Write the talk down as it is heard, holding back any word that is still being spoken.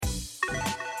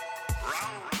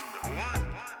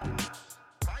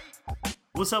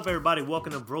What's up, everybody?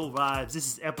 Welcome to Bro Vibes. This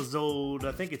is episode,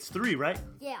 I think it's 3, right?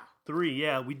 Yeah. 3,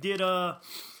 yeah. We did, I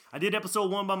did episode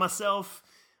 1 by myself.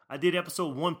 I did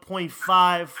episode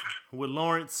 1.5 with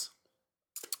Lawrence,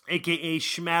 a.k.a.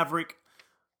 Schmaverick,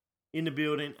 in the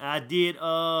building. I did,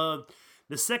 the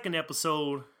second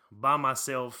episode by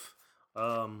myself.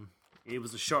 It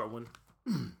was a short one.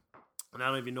 And I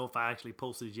don't even know if I actually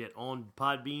posted it yet on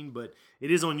Podbean, but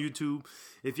it is on YouTube.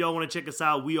 If y'all want to check us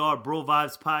out, we are Bro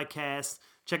Vibes Podcast.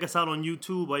 Check us out on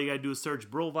YouTube. All you got to do is search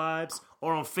Bro Vibes,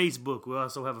 or on Facebook. We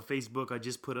also have a Facebook I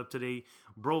just put up today,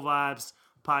 Bro Vibes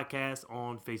Podcast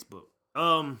on Facebook.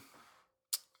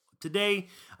 Today,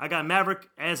 I got Maverick,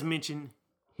 as mentioned,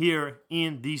 here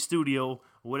in the studio,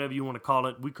 or whatever you want to call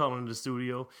it. We call it the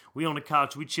studio. We on the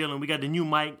couch. We chilling. We got the new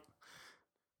mic.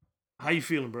 How you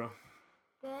feeling, bro?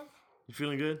 Good. You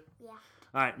feeling good? Yeah.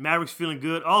 All right, Maverick's feeling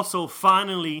good. Also,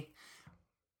 finally,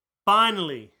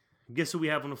 guess who we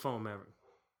have on the phone, Maverick?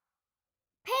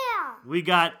 Pam! We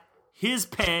got his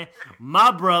Pan, my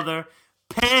brother,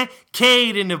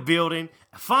 Cade in the building.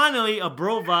 Finally, a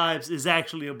Bro Vibes is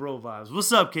actually a Bro Vibes.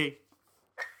 What's up, Cade?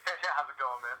 How's it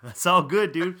going, man? It's all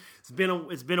good, dude. It's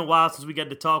been a while since we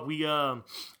got to talk. We I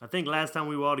think last time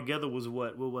we were all together was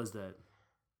what? What was that?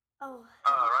 Oh.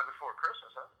 Right before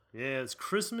Christmas, huh? Yeah, it's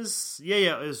Christmas.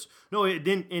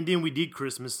 And then we did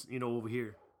Christmas, over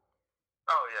here.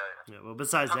 Oh, yeah. Yeah, well,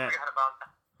 besides that.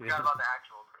 Forgot about the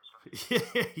actual Christmas.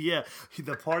 Yeah,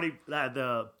 the party,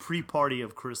 the pre-party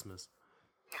of Christmas.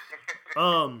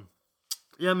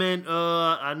 Yeah, man.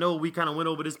 I know we kind of went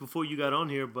over this before you got on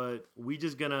here, but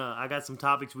I got some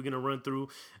topics we're gonna run through.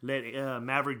 Let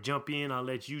Maverick jump in. I'll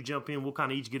let you jump in. We'll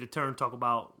kind of each get a turn, talk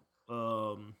about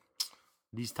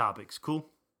these topics. Cool.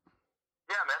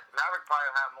 Yeah, man. Maverick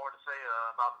probably have more to say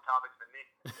about the topics than me.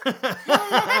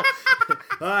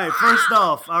 All right. First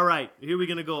off, all right. Here we're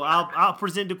gonna go. I'll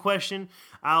present the question.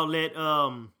 I'll let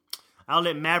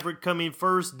Maverick come in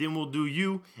first. Then we'll do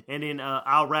you, and then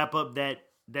I'll wrap up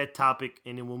that topic,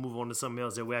 and then we'll move on to something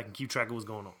else. That way I can keep track of what's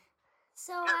going on.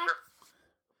 So, Yeah, sure.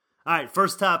 All right.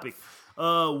 First topic.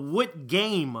 What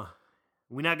game?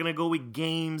 We're not going to go with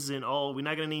games and all. We're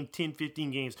not going to name 10,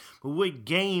 15 games. But what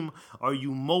game are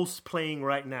you most playing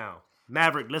right now?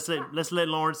 Maverick, let's let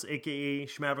Lawrence, a.k.a.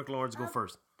 Schmaverick Lawrence, go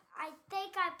first. I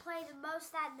think I played the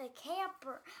most at the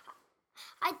camper.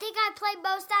 I think I played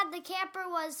most at the camper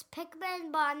was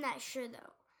Pikmin, but I'm not sure,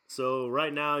 though. So,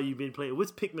 right now, you've been playing.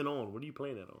 What's Pikmin on? What are you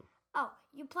playing that on? Oh,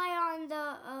 you play on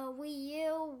the Wii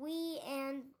U, Wii,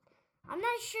 and I'm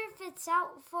not sure if it's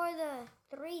out for the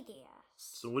 3DS.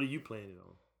 So, what are you playing it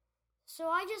on? So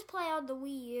I just play on the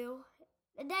Wii U,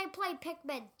 and then I play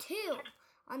Pikmin 2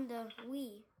 on the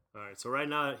Wii. All right, so right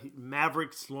now,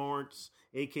 Maverick's Lawrence,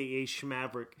 a.k.a.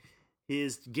 Schmaverick,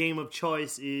 his game of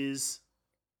choice is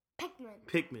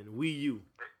Pikmin, Wii U.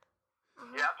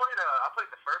 Yeah, I played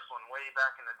the first one way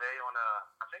back in the day on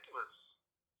I think it was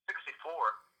 64,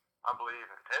 I believe.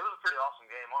 It was a pretty awesome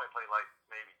game. I only played like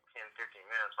maybe 10, 15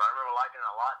 minutes, but I remember liking it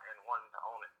a lot and wanting to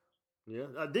own it.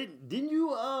 Yeah, didn't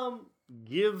you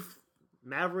give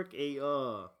Maverick a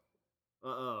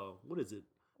what is it?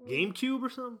 GameCube or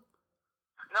something?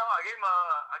 No, I gave him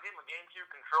a GameCube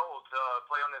control to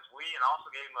play on this Wii, and I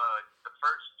also gave him the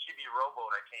first Chibi Robo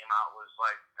that came out.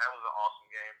 That was an awesome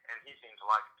game, and he seemed to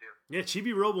like it too. Yeah,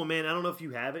 Chibi Robo, man. I don't know if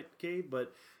you have it, Cade,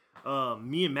 but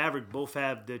me and Maverick both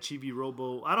have the Chibi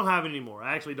Robo. I don't have it anymore.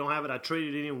 I actually don't have it. I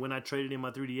traded it in when I traded in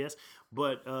my 3DS,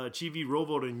 but Chibi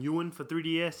Robo, the new one for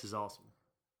 3DS, is awesome.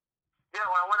 Yeah,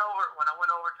 when I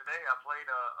went over today, I played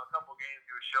a couple games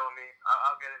he was showing me.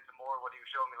 I'll get into more of what he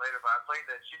was showing me later, but I played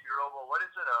that Chibi Robo. What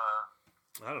is it?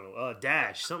 I don't know.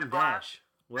 Dash. Something Dash.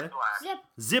 What?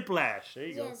 Ziplash. There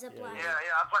you go. Yeah, Ziplash. Yeah.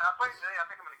 I played today. I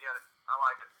think I'm going to get it. I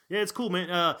like it. Yeah, it's cool,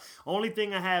 man. Only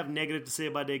thing I have negative to say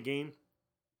about that game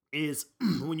is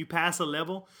when you pass a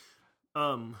level,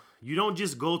 you don't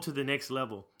just go to the next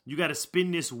level. You got to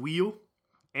spin this wheel,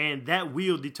 and that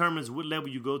wheel determines what level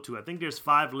you go to. I think there's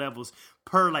 5 levels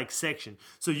per section.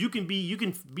 So you can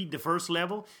beat the first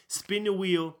level, spin the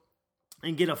wheel,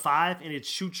 and get a 5, and it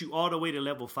shoots you all the way to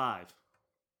level 5.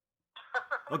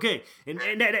 Okay, and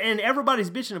everybody's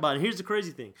bitching about it. Here's the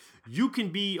crazy thing. You can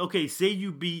be, say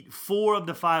you beat 4 of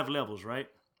the 5 levels, right?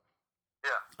 Yeah.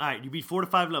 All right, you beat 4 to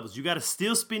 5 levels. You got to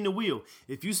still spin the wheel.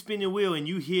 If you spin the wheel and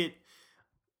you hit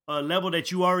a level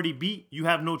that you already beat, you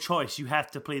have no choice. You have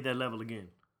to play that level again.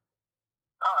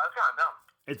 Oh, that's kind of dumb.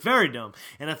 It's very dumb.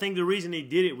 And I think the reason they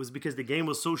did it was because the game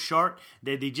was so short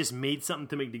that they just made something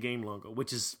to make the game longer,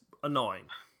 which is annoying.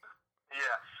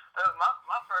 Yeah.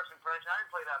 My first impression, I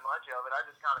didn't play that much of it. I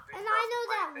just kind of picked And it up I know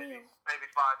that maybe wheel. maybe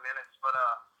 5 minutes. But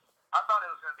I thought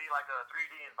it was going to be like a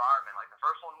 3D environment, like the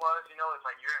first one was. You know, it's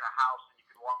like you're in a house and you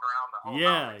could walk around the whole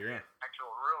house. Like you're in an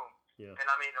actual room. Yeah. And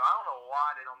I mean, I don't know why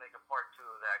they don't make a part 2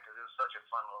 of that because it was such a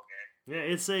fun little game. Yeah,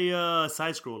 it's a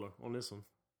side scroller on this one.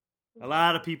 A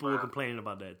lot of people were complaining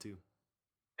about that too.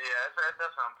 Yeah,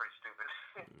 that sounds pretty stupid.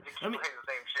 You keep playing the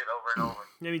same shit over and over.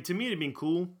 I mean, to me, it'd been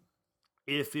cool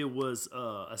if it was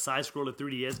a side scroller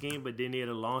 3DS game, but then they'd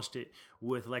have launched it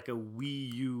with like a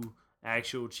Wii U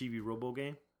actual Chibi Robo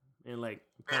game, and like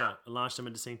kind of launched them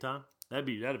at the same time. That'd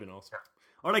have been awesome. Yeah.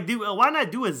 Or like, why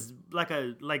not do as like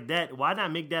that? Why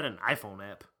not make that an iPhone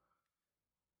app?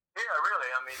 Yeah, really.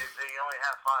 I mean, they only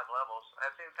have 5 levels.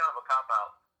 That seems kind of a cop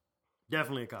out.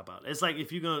 Definitely a cop out. It's like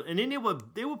if you're gonna, and then they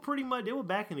were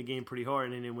back in the game pretty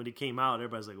hard, and then when it came out,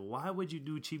 everybody's like, why would you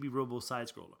do Chibi Robo side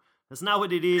scroller? That's not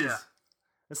what it is. Yeah.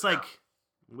 It's like,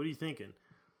 what are you thinking?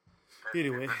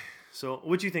 Anyway, so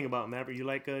what you think about it, Maverick? You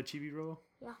like Chibi Robo?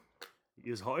 Yeah.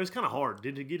 It was hard. It was kind of hard.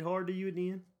 Did it get hard to you at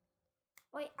the end?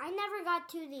 Wait, I never got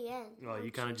to the end. Oh,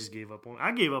 you kind of just gave up on it.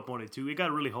 I gave up on it too. It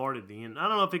got really hard at the end. I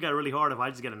don't know if it got really hard if I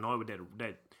just got annoyed with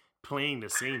that playing the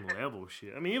same level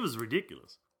shit. I mean, it was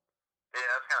ridiculous. Yeah,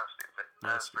 that's kind of stupid.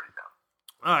 That's pretty dumb.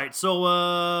 All right,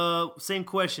 so same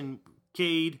question,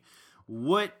 Cade.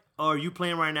 What are you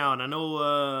playing right now? And I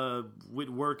know with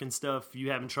work and stuff, you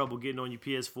having trouble getting on your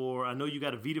PS4. I know you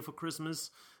got a Vita for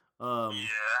Christmas. Yeah, I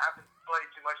haven't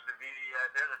played too much of the Vita yet.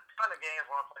 There's a ton of games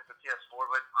I want to play for PS4,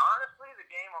 but honestly,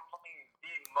 the game I'm playing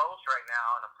the most right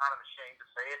now, and I'm kind of ashamed to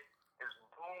say it, is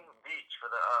Boom Beach for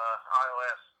the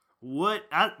iOS. What?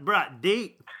 Bruh,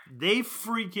 they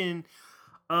freaking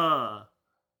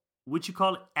what you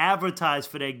call it, advertise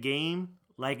for that game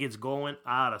like it's going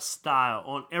out of style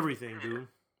on everything, dude.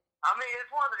 I mean,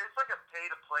 it's like a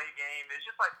pay-to-play game. It's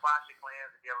just like Clash of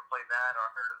Clans, if you ever played that or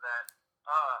heard of that.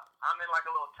 I'm in like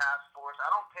a little task force. I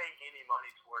don't pay any money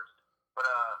towards it, but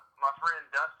my friend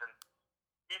Dustin,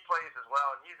 he plays as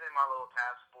well, and he's in my little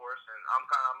task force, and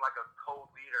I'm like a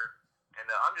co-leader, and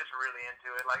I'm just really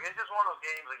into it. Like, it's just one of those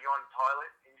games like you're on the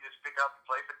toilet, and you just pick up and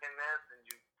play for 10 minutes, and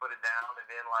you put it down, and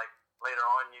then like later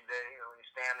on in your day, when you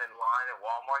stand in line at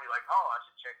Walmart, you're like, oh, I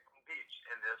should check Boom Beach,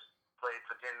 and just play it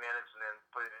for 10 minutes, and then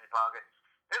put it in your pocket.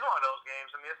 It's one of those games.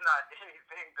 I mean, it's not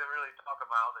anything to really talk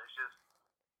about. It's just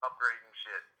upgrading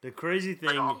shit. The crazy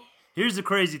thing, here's the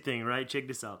crazy thing, right? Check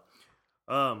this out.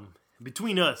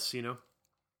 Between us, you know,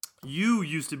 you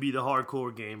used to be the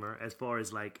hardcore gamer as far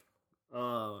as like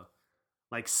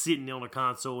sitting on a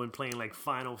console and playing like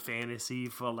Final Fantasy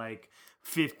for like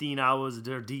 15 hours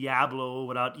or Diablo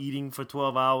without eating for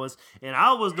 12 hours. And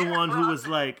I was the one who was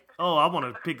like, oh, I want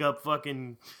to pick up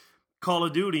fucking Call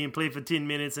of Duty and play for 10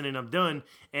 minutes and then I'm done.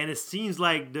 And it seems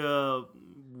like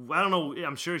I don't know,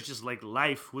 I'm sure it's just like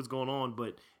life, what's going on,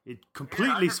 but it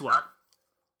completely swapped.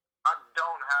 I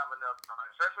don't have enough time,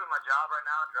 especially with my job right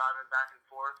now, driving back and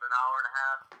forth an hour and a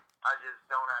half. I just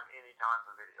don't have any time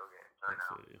for video games right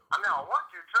now. I mean, I want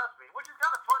to, trust me, which is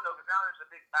kind of fun though, because now there's a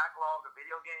big backlog of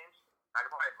video games. I can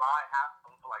probably buy half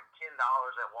of them for like $10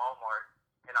 at Walmart,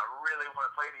 and I really want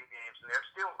to play these games, and they're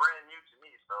still brand new to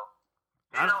me, so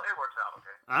you know, it works out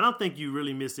okay. I don't think you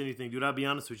really missed anything, dude. I'll be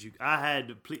honest with you. I had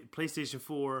the PlayStation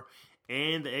 4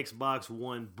 and the Xbox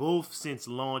One both since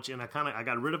launch, and I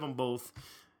got rid of them both.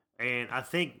 And I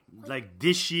think like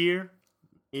this year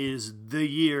is the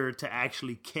year to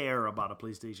actually care about a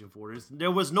PlayStation 4. There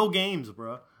was no games,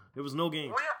 bro. There was no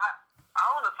games. Well, yeah, I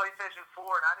own a PlayStation 4,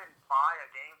 and I didn't buy a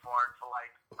game for it for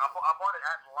like I bought it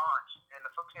at launch, and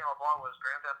the first game I bought was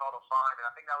Grand Theft Auto 5, and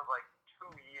I think that was like 2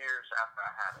 years after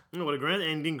I had it. You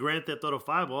know, Grand Theft Auto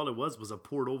 5, all it was a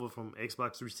port over from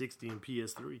Xbox 360 and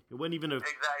PS3. It wasn't even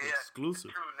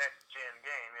exclusive. It's a true next gen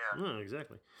game, yeah. Yeah,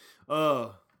 exactly.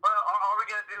 Well, are we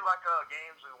gonna do like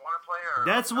games we want to play? Or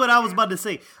that's what I was about to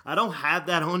say. I don't have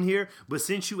that on here, but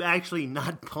since you actually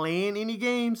not playing any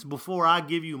games, before I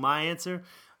give you my answer,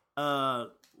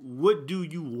 what do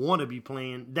you want to be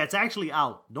playing that's actually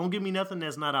out? Don't give me nothing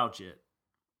that's not out yet.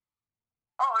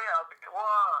 Oh yeah.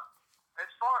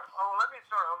 Well, let me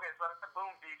start. Okay, so I'm at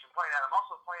Boom Beach. I'm playing that. I'm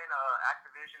also playing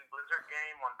Activision Blizzard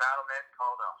game on Battle.net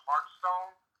called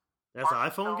Hearthstone. That's an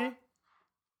iPhone game?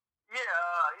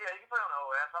 Yeah, you can play on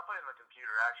OS. I play it on the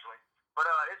computer, actually. But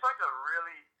it's like a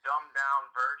really dumbed-down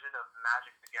version of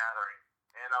Magic the Gathering.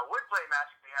 And I would play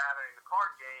Magic the Gathering, the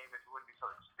card game, if it wouldn't be so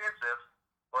expensive.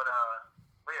 But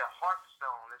yeah,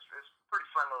 Hearthstone, it's a pretty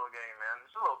fun little game, man.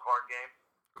 It's a little card game.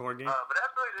 Card game? But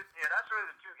that's really the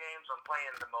 2 games I'm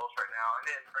playing the most right now. And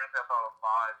then Grand Theft Auto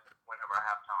 5 whenever I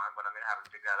have time. But I mean, I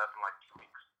haven't picked that up in like 2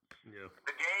 weeks. Yeah.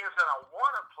 The games that I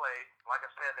want to play, like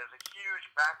I said, there's a huge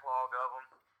backlog of them.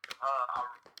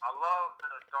 I love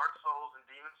the Dark Souls and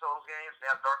Demon Souls games. They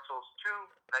have Dark Souls 2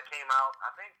 that came out,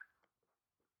 I think,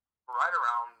 right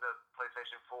around the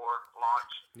PlayStation 4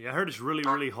 launch. Yeah, I heard it's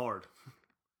really hard.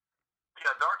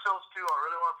 Yeah, Dark Souls 2, I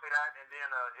really want to play that. And then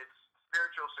its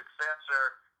spiritual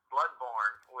successor,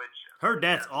 Bloodborne, which... Heard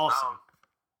that's awesome.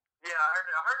 Yeah, I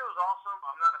heard it was awesome.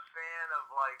 I'm not a fan of,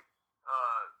 like,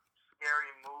 scary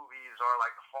movies or,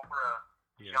 like, horror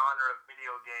genre of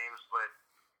video games, but...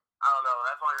 I don't know.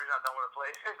 That's the only reason I don't want to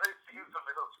play it. It seems a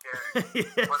little scary.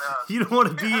 But, you don't want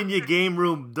to be in your game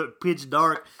room, pitch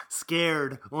dark,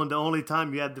 scared, on the only time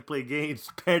you have to play games,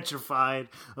 petrified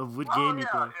of what game you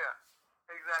play. Yeah,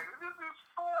 exactly. This is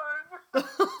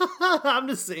fun. I'm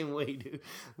the same way, dude.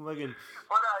 But, yeah,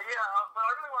 but I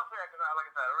really want to say that because, like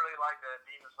I said, I really like the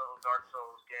Demon Souls, Dark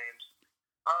Souls games.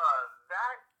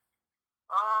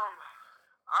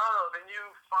 I don't know, the new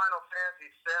Final Fantasy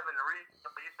VII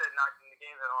you said not the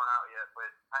games that aren't out yet,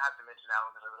 but I have to mention that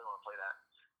one because I really want to play that.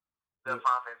 The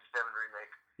Final Fantasy VII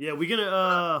remake. Yeah, we're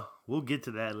gonna we'll get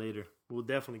to that later. We'll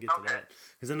definitely get to that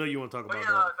because I know you want to talk about that.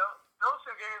 Those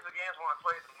two games are the games I want to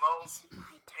play the most.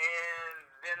 And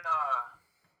then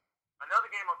another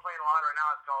game I'm playing a lot right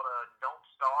now is called Don't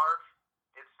Starve.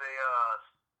 It's a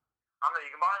I don't know,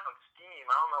 you can buy it on Steam.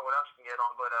 I don't know what else you can get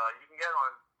on, but you can get it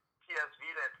on PS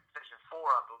Vita and PlayStation 4,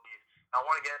 I believe. I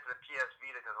want to get into the PS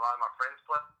Vita because a lot of my friends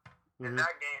play. And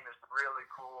that game is really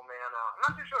cool, man. I'm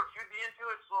not too sure if you'd be into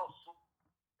it.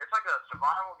 It's like a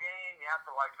survival game. You have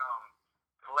to like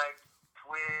collect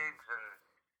twigs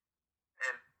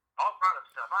and all kind of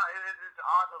stuff. It's an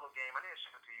odd little game. I need to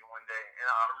show it to you one day. And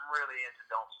I'm really into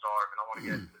Don't Starve, and I want to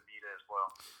get into the Vita as well.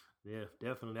 Yeah,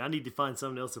 definitely. I need to find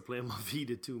something else to play on my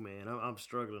Vita too, man. I'm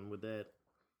struggling with that.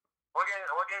 What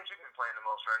games you been playing the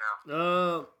most right now?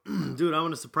 Dude, I'm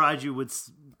gonna surprise you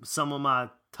with some of my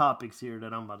topics here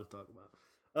that I'm about to talk about.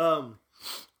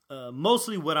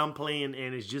 Mostly what I'm playing,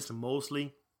 and it's just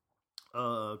mostly,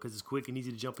 because it's quick and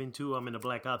easy to jump into. I'm in the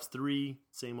Black Ops 3,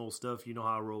 same old stuff. You know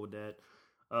how I roll with that.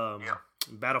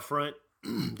 Battlefront,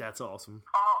 that's awesome.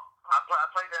 Oh, I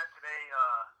played that today,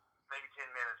 maybe 10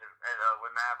 minutes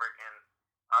with Maverick, and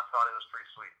I thought it was pretty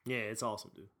sweet. Yeah, it's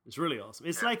awesome, dude. It's really awesome.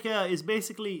 It's like it's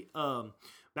basically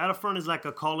Battlefront is like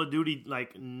a Call of Duty,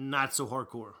 like not so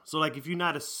hardcore. So like if you're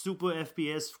not a super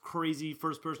FPS crazy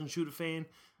first person shooter fan,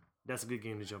 that's a good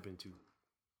game to jump into.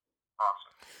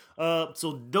 Awesome.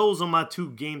 So those are my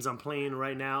two games I'm playing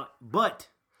right now. But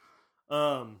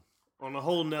on a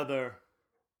whole nother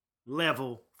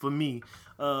level for me,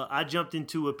 I jumped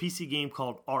into a PC game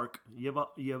called Ark. You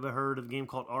ever heard of a game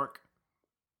called Ark?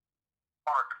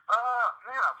 Ark.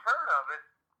 Man, I've heard of it.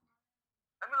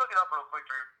 Let me look it up real quick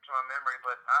to my memory,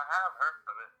 but I have heard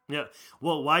of it. Yeah.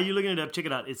 Well, while you're looking it up, check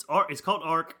it out. It's Ark. It's called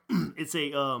Ark. It's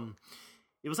a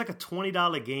it was like a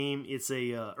 $20 game. It's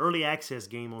a early access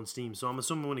game on Steam. So I'm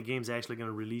assuming when the game's actually going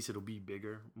to release, it'll be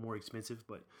bigger, more expensive.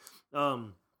 But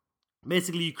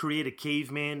basically, you create a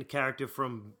caveman character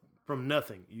from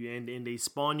nothing. And they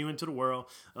spawn you into the world.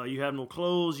 You have no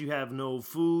clothes. You have no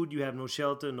food. You have no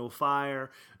shelter, no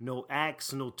fire, no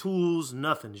axe, no tools,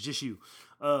 nothing. It's just you.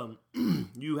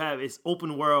 It's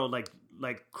open world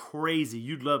like crazy.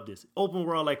 You'd love this. Open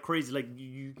world like crazy. Like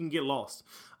you can get lost.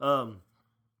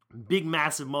 Big,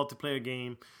 massive multiplayer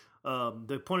game.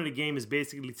 The point of the game is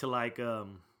basically to like,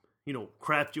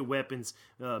 craft your weapons,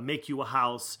 make you a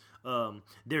house.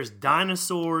 There's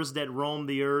dinosaurs that roam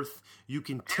the earth. You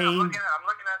can tame. I'm looking at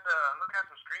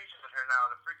some screenshots here now.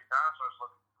 The freaking dinosaurs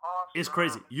look awesome. It's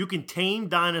crazy. You can tame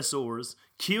dinosaurs,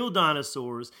 kill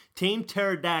dinosaurs, tame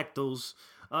pterodactyls.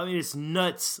 I mean, it's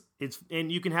nuts.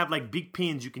 And you can have like big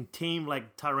pins. You can tame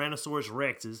like Tyrannosaurus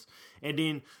Rexes, and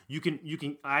then you can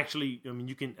actually,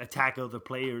 you can attack other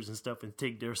players and stuff and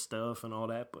take their stuff and all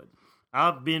that. But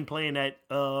I've been playing that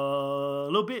a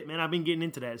little bit, man. I've been getting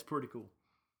into that. It's pretty cool.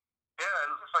 Yeah, it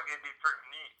looks like it'd be pretty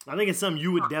neat. I think it's something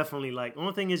you would definitely like. The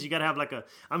only thing is you gotta have like I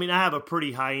have a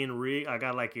pretty high end rig. I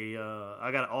got like I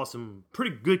got an awesome,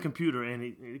 pretty good computer, and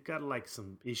it got like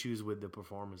some issues with the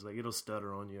performance. Like it'll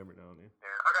stutter on you every now and then.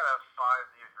 Yeah, I got a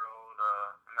 5-year-old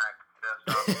Mac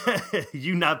desktop.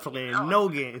 You not playing no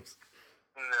games.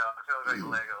 No, it feels like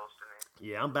Legos to me.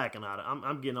 Yeah, I'm backing out.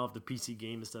 I'm getting off the PC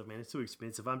game and stuff, man. It's too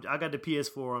expensive. I got the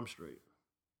PS4. I'm straight.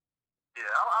 Yeah,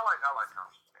 I like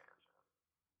consoles, man.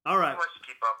 All right. Too much to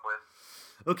keep up with.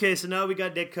 Okay, so now we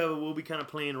got that covered. We'll be kind of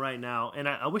playing right now, and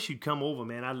I wish you'd come over,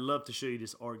 man. I'd love to show you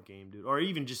this Ark game, dude, or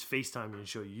even just FaceTime you and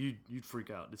show you. You'd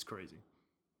freak out. It's crazy.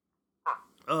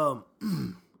 I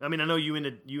mean, I know you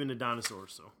into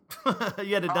dinosaurs, so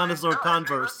you had a dinosaur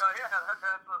Converse. Yeah,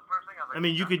 that's the first thing I I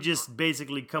mean, you could just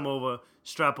basically come over,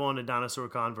 strap on the dinosaur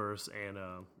Converse, and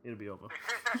it'll be over.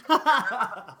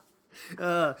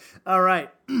 All right.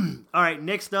 All right,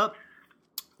 next up,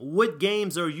 what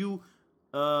games are you,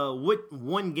 what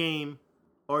one game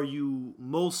are you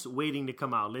most waiting to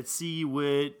come out? Let's see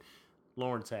what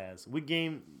Lawrence has. What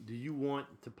game do you want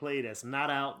to play that's not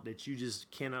out that you just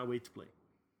cannot wait to play?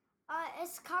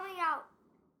 It's coming out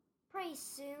pretty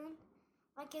soon.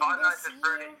 Like in Five this Nights at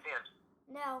Freddy's year.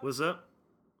 10. No. What's up?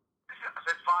 I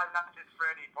said Five Nights at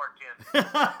Freddy Part 10.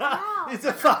 No. It's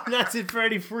a Five Nights at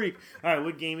Freddy freak. All right,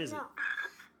 what game is it? No.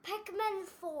 Pikmin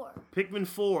 4. Pikmin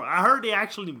 4. I heard I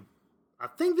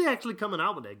think they're actually coming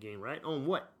out with that game, right? On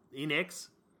what? NX?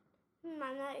 I'm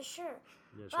not sure.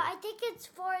 Yeah, But I think it's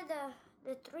for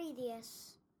the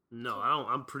 3DS. No, I don't.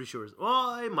 I'm pretty sure.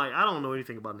 Well, it might. I don't know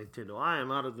anything about Nintendo. I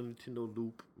am out of the Nintendo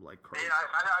loop like crazy. Yeah,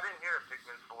 I didn't hear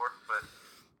Pikmin 4, but,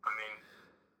 I mean,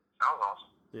 that was awesome.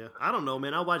 Yeah, I don't know,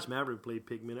 man. I watched Maverick play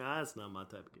Pikmin. That's not my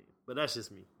type of game. But that's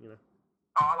just me, you know.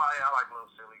 Oh, I like little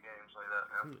silly games like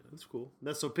that, man. Yeah, that's cool.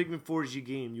 So Pikmin 4 is your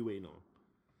game you waiting on.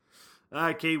 All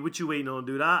right, Cade, what you waiting on,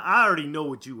 dude? I already know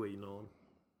what you waiting on.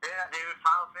 Yeah, dude,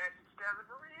 Final Fantasy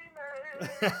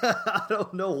VII Remake. I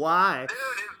don't know why.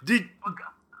 Dude,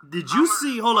 Did you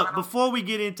see? Hold up, before we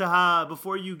get into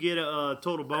before you get a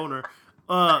total boner,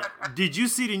 did you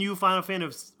see the new Final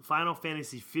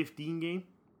Fantasy 15 game?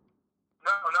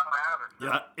 No, I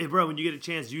haven't. Yeah, bro. When you get a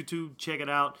chance, YouTube, check it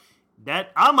out.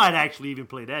 That I might actually even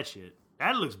play that shit.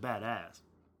 That looks badass.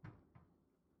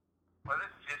 What is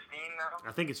it, 15 now?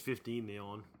 I think it's 15 they're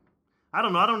on. I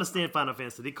don't know. I don't understand Final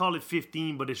Fantasy. They call it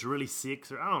 15, but it's really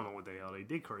 6. Or I don't know what the hell they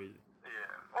did. Crazy. Yeah.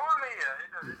 Well, I mean,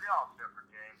 they're all separate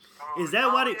games. Oh, Is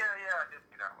that why they? Yeah, I did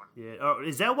see that one. Yeah.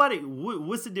 Is that why they?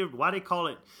 What's the difference? Why they call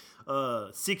it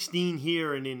 16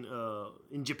 here and then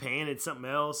in Japan it's something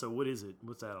else, or what is it?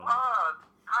 What's that all? I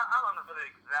don't know the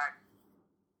exact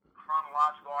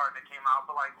chronological order that came out,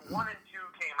 but like 1 and 2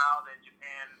 came out in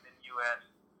Japan and US,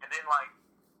 and then like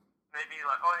maybe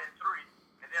like and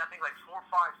 3, and then I think like 4, 5,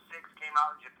 6 came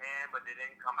out in Japan, but they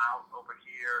didn't come out over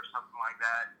here or something like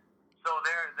that. So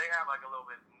they have like a little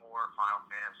bit more Final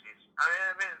Fantasies. I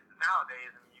mean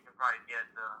nowadays, you can probably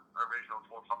get the original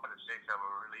 4, 5, and 6 that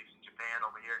were released in Japan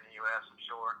over here in the US. I'm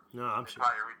sure. No, I'm sure.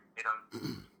 Probably read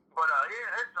them. But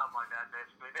yeah, it's something like that.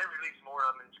 Basically, they release more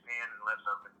of them in Japan and less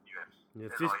of them in the US. Yeah,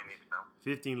 That's all you need to know.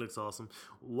 15 looks awesome.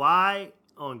 Why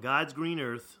on God's green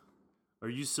earth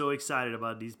are you so excited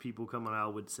about these people coming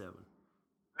out with 7? Dude,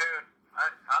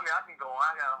 I mean, I can go on.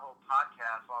 I got a whole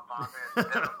podcast while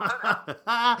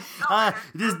I'm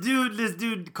This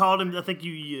dude called him. I think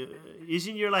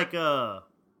isn't your like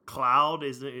Cloud?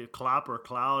 Is it Clop or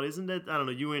Cloud? Isn't that? I don't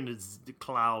know. You were into the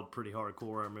Cloud pretty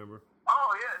hardcore. I remember.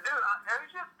 Oh yeah, dude. It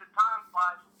was just the time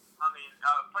flies. I mean,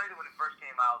 I played it when it first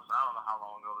came out, so I don't know how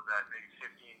long ago was that. Maybe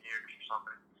 15 years or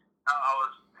something. I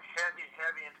was heavy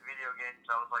into video games.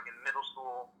 I was like in middle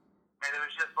school, and it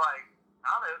was just like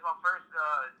I don't know. It was my first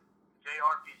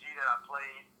JRPG that I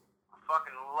played. I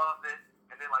fucking loved it.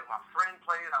 And then like my friend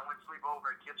played it. I went to sleep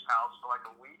over at Kip's house for like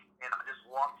a week, and I just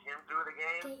walked him through the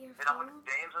game. Then I went to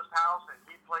James's house, and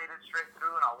he played it straight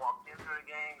through, and I walked him through the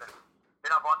game. And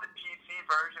then I bought the PC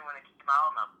version when it came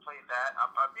out, and I played that.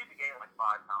 I beat the game like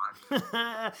 5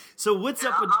 times. So what's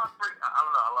up with? I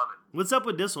don't know. I love it. What's up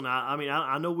with this one? I mean,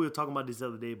 I know we were talking about this the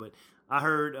other day, but I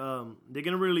heard they're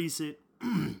gonna release it.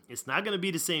 It's not gonna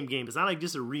be the same game. It's not like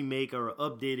just a remake or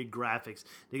updated graphics.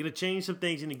 They're gonna change some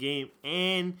things in the game,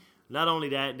 and not only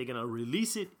that, they're gonna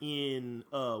release it in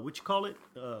what you call it?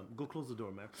 Go close the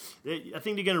door, man. I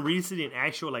think they're gonna release it in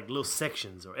actual like little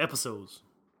sections or episodes.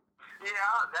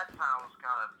 Yeah, that sounds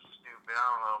kind of stupid. I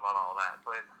don't know about all that,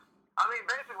 but I mean,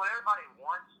 basically, what everybody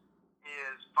wants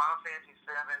is Final Fantasy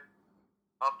VII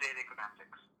updated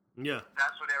graphics. Yeah,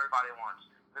 that's what everybody wants.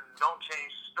 Don't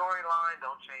change the storyline.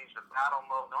 Don't change the battle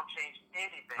mode. Don't change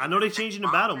anything. I know they're changing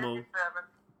the battle mode.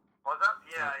 What's up?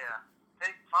 Yeah.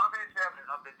 Take Final Fantasy VII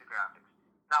and update the graphics.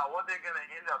 Now, what they're going to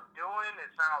end up doing,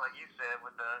 it sounds like you said,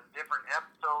 with the different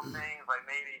episode things, like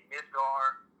maybe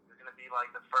Midgar is going to be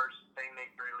like the first thing they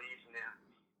release, and then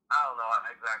I don't know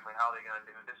exactly how they're going to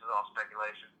do it. This is all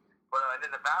speculation. But and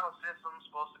then the battle system's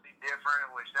supposed to be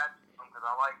different, which that's because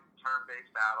I like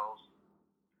turn-based battles.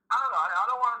 I don't know. I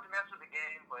don't want them to mess with the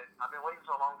game, but I've been waiting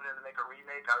so long for them to make a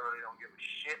remake. I really don't give a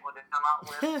shit what they come out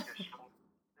with. Just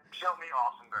show me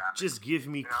awesome graphics. Just give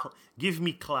me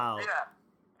Cloud. Yeah,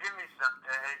 give me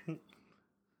something. And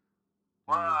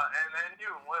then you,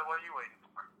 what are you waiting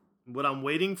for? What I'm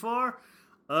waiting for?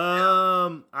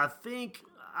 I think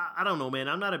I don't know, man.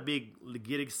 I'm not a big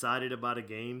get excited about a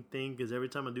game thing because every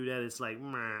time I do that, it's like,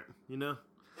 meh, you know.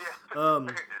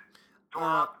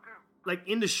 Yeah. like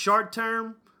in the short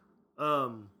term,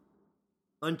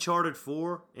 Uncharted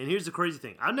 4, and here's the crazy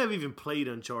thing. I've never even played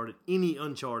any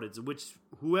Uncharted, which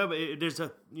whoever's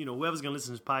gonna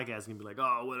listen to this podcast is gonna be like,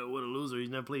 oh, what a loser, he's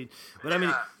never played. But I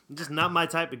mean, just not my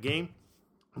type of game.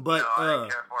 But no, I didn't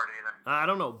care for it either. I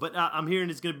don't know, but I'm hearing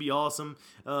it's gonna be awesome.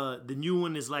 The new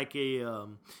one is like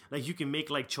like you can make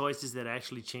like choices that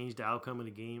actually change the outcome of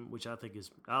the game, which I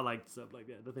like stuff like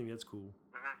that. I think that's cool.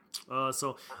 Mm-hmm.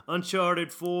 So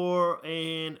Uncharted 4,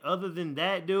 and other than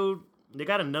that, dude, they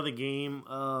got another game.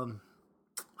 I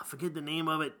forget the name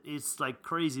of it. It's like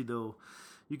crazy though.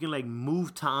 You can like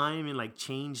move time and like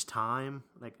change time.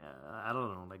 Like I don't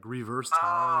know, like reverse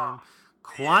time.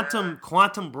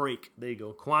 Quantum Break. There you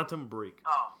go. Quantum Break.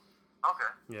 Oh,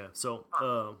 okay. Yeah. So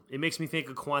it makes me think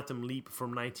of Quantum Leap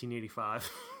from 1985.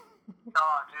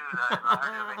 Oh, dude, I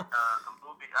heard they make a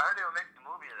movie. I heard they would make the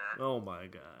movie of that. Oh my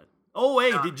god. Oh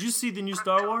hey, did you see the new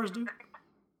Star Wars, dude? Yeah.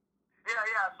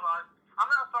 So I'm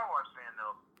not a Star Wars fan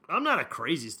though. I'm not a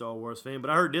crazy Star Wars fan,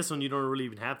 but I heard this one you don't really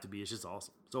even have to be. It's just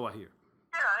awesome. So I hear.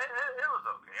 Yeah, it was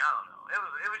okay. I don't know.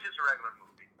 It was just a regular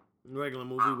movie. Regular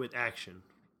movie with action.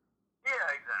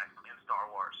 Yeah, exactly. In Star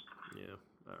Wars. Yeah.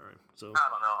 All right. So I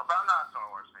don't know, but I'm not a Star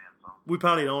Wars fan, so. We're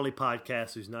probably the only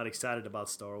podcast who's not excited about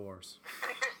Star Wars.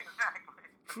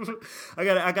 Exactly.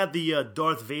 I got the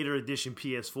Darth Vader edition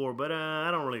PS4, but I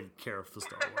don't really care for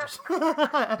Star Wars.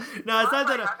 No, it's not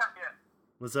that.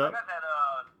 What's up? I got that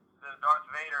the Darth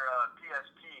Vader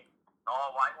PSP, the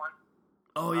all white one.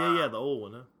 Oh yeah, the old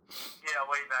one, huh? Yeah,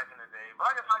 way back in the day. But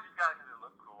I guess I just got it because it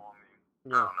looked cool. I mean,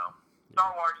 Yeah. I don't know.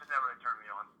 Star Wars just never really turned me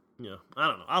on. Yeah, I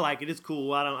don't know. I like it. It's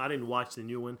cool. I didn't watch the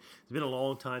new one. It's been a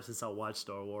long time since I watched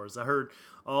Star Wars. I heard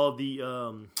all the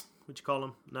what you call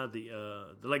them? Not the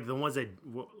like the ones that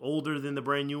were older than the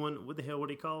brand new one. What the hell were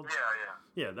they called?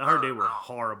 Yeah. Yeah, I heard they were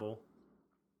horrible.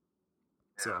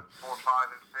 Yeah, So 4, 5,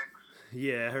 and 6.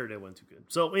 yeah, I heard that wasn't too good.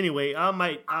 So anyway, I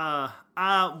might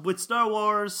with Star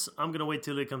Wars, I'm gonna wait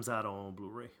till it comes out on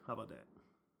Blu-ray. How about that?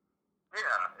 Yeah,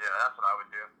 that's what I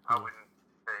would do. I wouldn't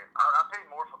pay. I paid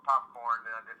more for popcorn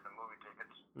than I did for movie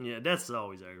tickets. Yeah, that's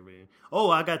always aggravating. Oh,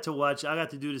 I got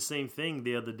to do the same thing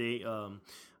the other day.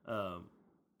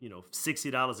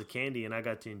 $60 of candy, and I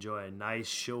got to enjoy a nice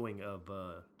showing of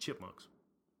Chipmunks.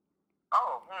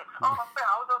 Oh, man, I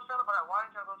was upset about that. Why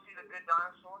didn't y'all go see The Good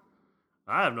Dinosaur?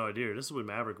 I have no idea. This is what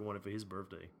Maverick wanted for his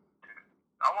birthday. Dude,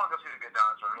 I want to go see The Good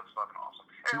Dinosaur. It looks fucking awesome.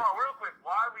 Hey, hold on, real quick.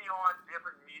 Why are we on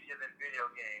different media than video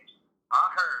games? I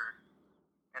heard,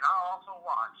 and I also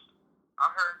watched, I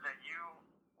heard that you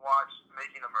watched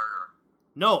Making a Murderer.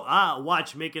 No, I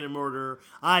watched Making a Murderer.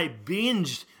 I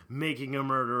binged Making a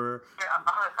Murderer. Yeah,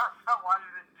 I watched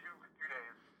it in 2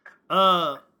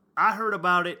 days. I heard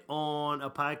about it on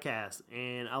a podcast,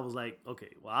 and I was like,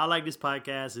 okay, well, I like this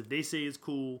podcast. If they say it's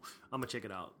cool, I'm going to check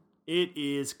it out. It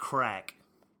is crack.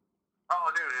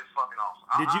 Oh, dude, it's fucking awesome.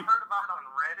 I heard about it on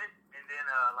Reddit, and then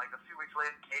like a few weeks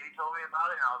later, Cade told me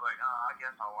about it, and I was like, I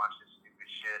guess I'll watch this stupid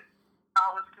shit.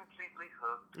 I was completely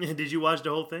hooked. Did you watch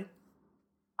the whole thing?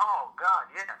 Oh,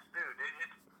 God, yes, dude.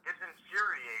 It's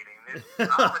infuriating.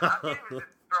 I can't even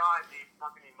describe the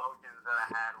fucking emotions that I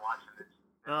had watching this.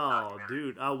 Oh,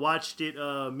 dude, I watched it.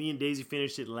 Me and Daisy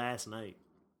finished it last night.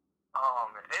 Oh,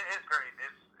 man, it's great.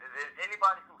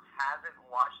 Anybody who hasn't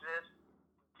watched this,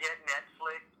 get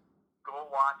Netflix, go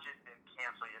watch it, and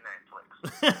cancel your Netflix.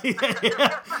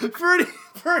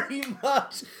 Pretty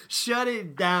much. Shut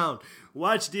it down.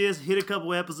 Watch this. Hit a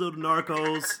couple episodes of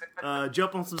Narcos.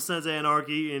 Jump on some Sons of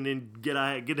Anarchy, and then get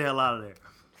the hell out of there.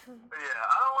 Yeah,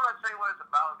 I don't want to say what it's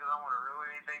about because I don't want to ruin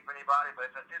anything for anybody, but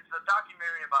it's a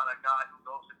documentary about a guy who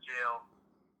goes to jail,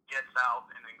 gets out,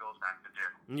 and then goes back to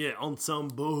jail. Yeah, on some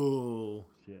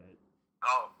bullshit.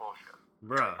 Oh, bullshit.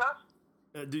 Bruh.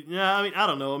 Dude, yeah, I mean, I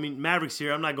don't know. I mean, Maverick's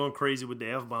here. I'm not going crazy with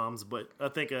the F-bombs, but I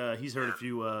think he's heard a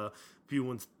few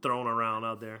ones thrown around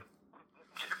out there.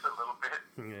 Just a little bit.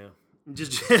 Yeah.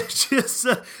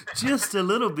 Just a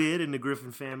little bit in the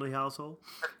Griffin family household.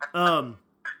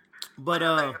 But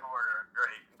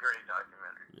great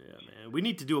documentary. Yeah, man, we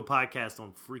need to do a podcast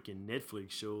on freaking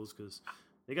Netflix shows because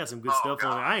they got some good stuff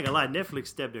on there. I ain't gonna lie, Netflix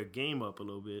stepped their game up a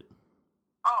little bit.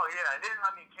 Oh yeah, and then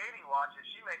Katie watches.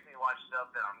 She makes me watch stuff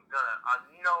that I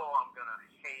know I'm gonna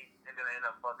hate, and then I end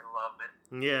up fucking loving it.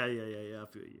 Yeah. I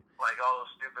feel you. Like all those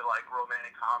stupid like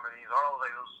romantic comedies, or all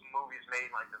like those movies made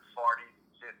in like the 40s,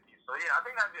 50s. So yeah, I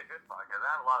think that'd be a good podcast. I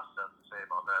have a lot of stuff to say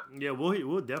about that. Yeah,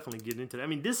 we'll definitely get into that. I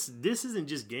mean, this isn't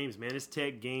just games, man. It's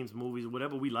tech, games, movies,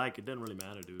 whatever we like. It doesn't really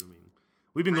matter, dude. I mean,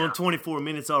 we've been going 24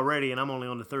 minutes already, and I'm only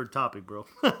on the third topic, bro.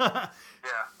 Yeah.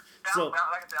 So, like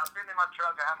I said, I'm sitting in my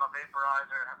truck. I have my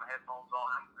vaporizer. I have my headphones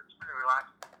on. It's pretty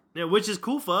relaxed. Yeah, which is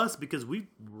cool for us because we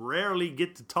rarely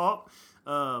get to talk.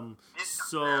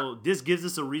 So this gives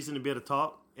us a reason to be able to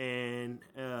talk and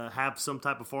have some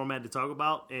type of format to talk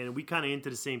about. And we kind of into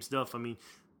the same stuff. I mean,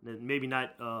 maybe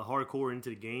not hardcore into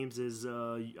the games as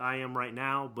I am right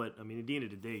now, but I mean, at the end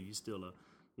of the day, you still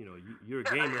you're a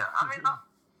gamer. Yeah. I mean, I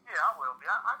will be.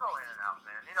 I go in and out,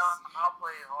 man. I'll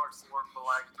play hardcore for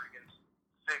like freaking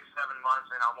 6-7 months,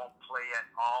 and I won't play at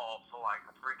all for like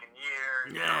a freaking year.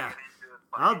 Yeah,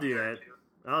 I'll do that.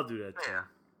 I'll do that too. Yeah.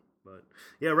 But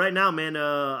yeah, right now, man.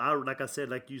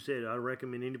 Like you said, I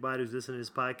recommend anybody who's listening to this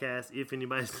podcast. If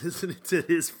anybody's listening to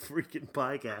this freaking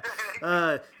podcast,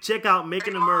 check out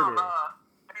Making a Murder.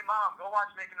 Hey, Mom, go watch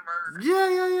Making a Murder.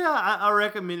 Yeah. I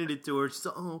recommended it to her. She's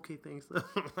like, oh, okay, thanks.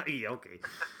 Yeah, okay.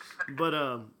 But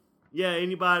yeah,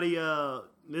 anybody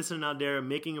listening out there,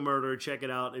 Making a Murder, check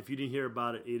it out. If you didn't hear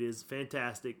about it, it is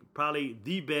fantastic. Probably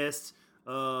the best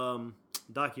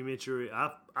documentary.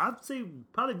 I'd say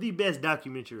probably the best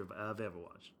documentary I've ever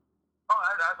watched. Oh,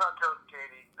 that's what I told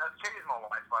Katie. Katie's my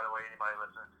wife, by the way. Anybody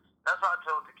listening? That's what I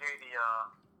told to Katie.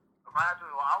 I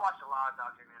watched a lot of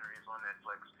documentaries on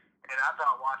Netflix, and after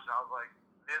I watched it, I was like,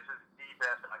 "This is the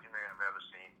best documentary I've ever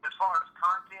seen." As far as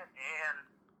content and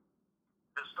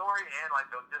the story, and like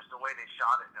just the way they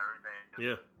shot it and everything.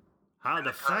 Yeah.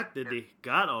 The fact that they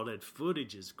got all that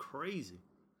footage is crazy.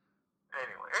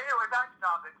 Anyway, back to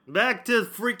topic. Back to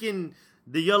freaking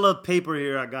the yellow paper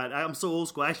here I got. I'm so old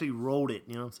school. I actually wrote it.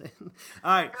 You know what I'm saying?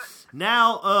 All right.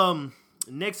 Now,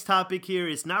 next topic here.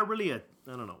 It's not really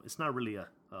It's not really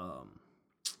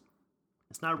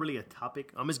a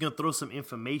topic. I'm just going to throw some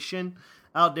information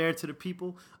out there to the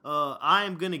people. I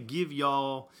am going to give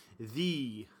y'all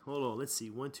let's see.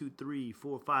 1, 2, 3,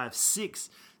 4, 5, 6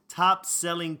 top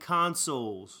selling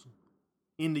consoles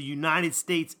in the United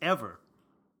States ever.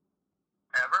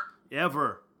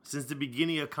 Ever. Since the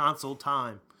beginning of console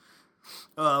time.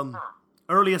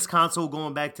 Earliest console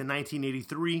going back to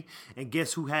 1983. And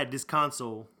guess who had this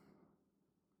console?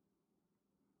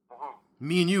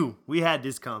 Me and you. We had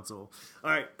this console.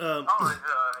 All right. It's RE8200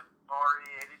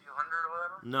 or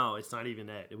whatever? No, it's not even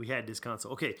that. We had this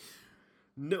console. Okay.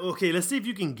 Okay, let's see if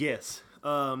you can guess.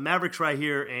 Maverick's right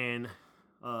here, and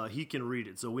he can read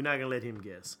it. So we're not going to let him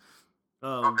guess.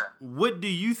 Okay. What do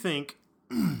you think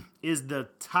is the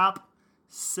top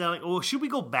selling? Or should we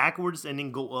go backwards and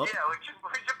then go up? Yeah, we should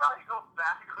probably go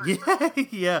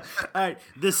backwards. Yeah. All right.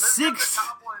 The six. The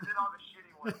top one and then all the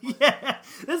shitty ones. Yeah.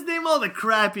 Let's name all the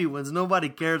crappy ones nobody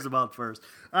cares about first.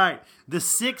 All right. The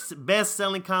 6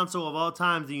 best-selling console of all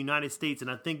time in the United States,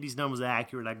 and I think these numbers are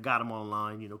accurate. I got them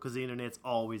online, because the internet's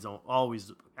always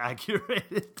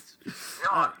accurate.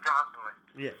 Constantly.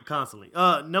 Yeah, constantly.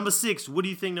 Number 6. What do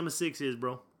you think number 6 is,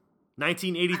 bro?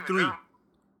 1983.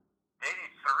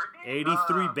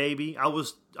 83, baby. I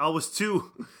was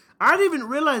 2. I didn't even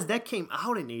realize that came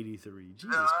out in 83.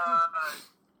 Jesus Christ.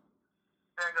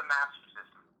 Sega Master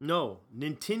System. No,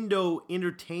 Nintendo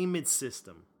Entertainment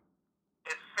System.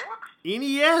 It's 6?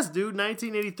 NES, dude,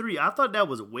 1983. I thought that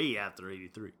was way after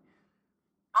 83.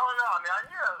 Oh, no, I mean, I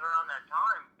knew that was around that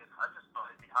time. I just thought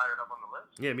it'd be higher up on the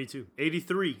list. Yeah, me too.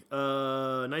 83.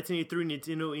 1983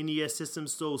 Nintendo NES System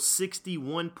sold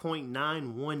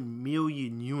 61.91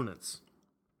 million units.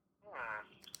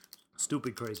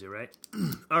 Stupid crazy, right?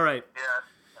 All right. Yeah.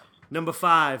 Number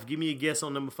 5. Give me a guess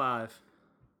on number 5.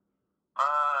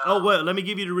 Let me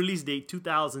give you the release date.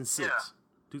 2006. Yeah.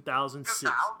 2006.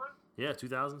 2000? Yeah,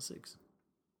 2006.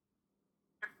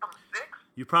 6?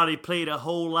 You probably played a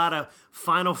whole lot of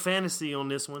Final Fantasy on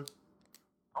this one.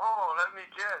 Oh, let me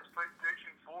guess.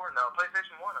 PlayStation 4? No,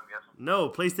 PlayStation 1, I'm guessing. No,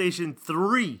 PlayStation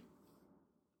 3.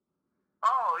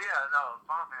 Oh, yeah, no,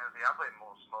 Final Fantasy. I played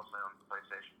mostly on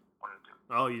PlayStation 1 and 2.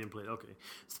 Oh, you didn't play it. Okay.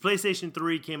 So PlayStation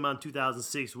 3 came out in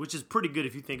 2006, which is pretty good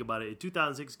if you think about it. In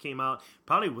 2006 came out,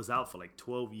 probably was out for like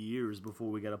 12 years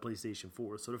before we got a PlayStation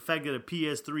 4. So the fact that a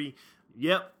PS3,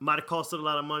 might have costed a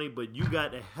lot of money, but you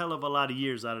got a hell of a lot of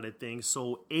years out of that thing.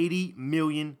 Sold 80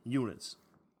 million units.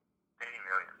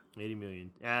 80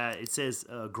 million. It says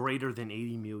greater than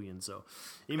 80 million. So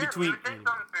in between. You would think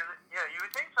something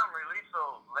released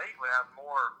so late would have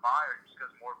more buyers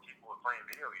because more people were playing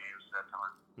video games at that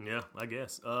time. Yeah, I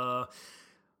guess. I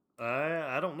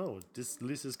don't know. This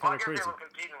list is kind of crazy. I guess they were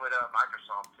competing with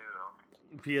Microsoft too, though.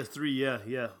 PS3,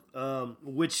 yeah.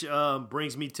 Which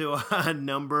brings me to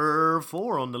number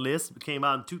 4 on the list. It came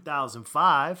out in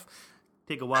 2005.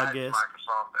 Take a wild guess.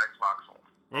 Microsoft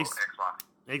Xbox.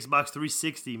 Xbox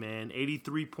 360, man.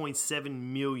 83.7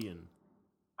 million.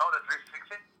 Oh, the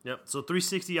 360? Yep. So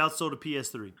 360 outsold the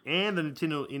PS3 and the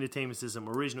Nintendo Entertainment System,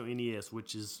 original NES,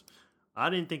 which is, I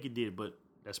didn't think it did, but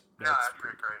that's pretty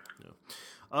crazy.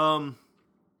 Yeah.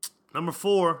 Number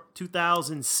 4,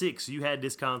 2006. You had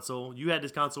this console. You had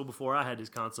this console before I had this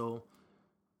console.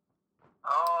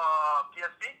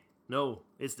 PSP? No,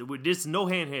 this no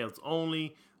handhelds,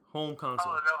 only home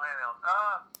console. Oh, no handhelds.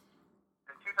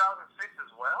 In 2006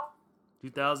 as well?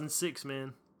 2006,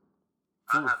 man.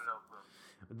 I have no clue.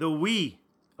 The Wii,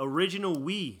 original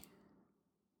Wii.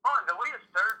 Oh, the Wii is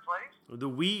third place? The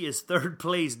Wii is third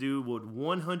place, dude, with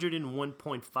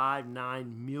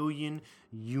 101.59 million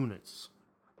units.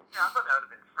 Yeah, I thought that would have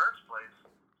been first place.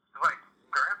 Like,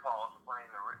 Grandpa was playing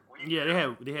the Wii. Yeah,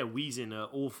 they had Wii's in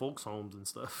old folks' homes and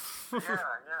stuff. Yeah. That's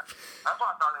why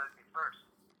I thought it would be first.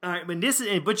 All right,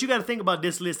 but you got to think about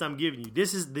this list I'm giving you.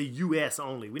 This is the U.S.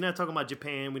 only. We're not talking about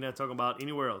Japan. We're not talking about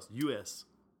anywhere else. U.S.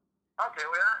 Okay,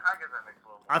 well, I guess that makes a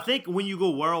little more I think when you go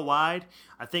worldwide,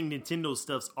 I think Nintendo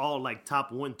stuff's all like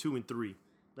top 1, 2, and 3.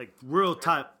 Like real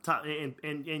top,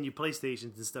 and your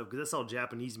PlayStations and stuff, because that's all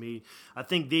Japanese made. I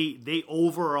think they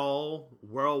overall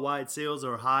worldwide sales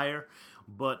are higher,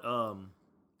 but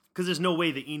because there's no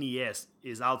way the NES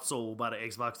is outsold by the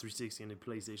Xbox 360 and the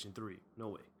PlayStation 3. No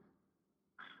way.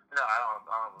 No, I don't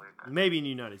believe that. Maybe in the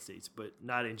United States, but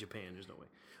not in Japan. There's no way.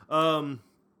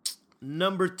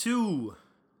 Number 2,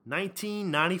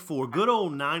 1994. Good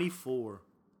old 94.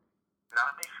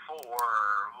 94.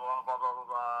 Blah, blah, blah,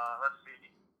 blah. Let's see.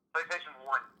 PlayStation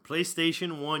 1.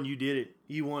 PlayStation 1, you did it.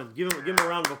 You won. Give him a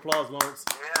round of applause, Lawrence.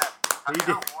 Yeah. I got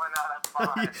 1 out of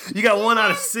 5. You got 1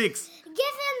 out of 6. Give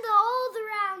him the old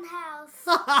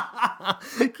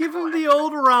roundhouse. Give him the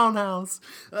old roundhouse.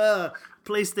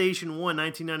 PlayStation 1,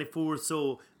 1994,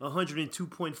 sold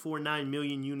 102.49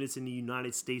 million units in the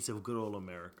United States of good old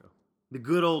America. The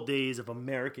good old days of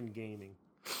American gaming.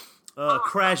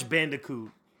 Crash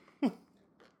Bandicoot.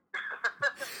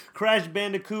 Crash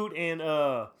Bandicoot and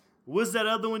what's that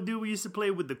other one, dude, we used to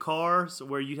play with the cars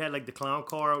where you had like the clown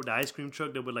car or the ice cream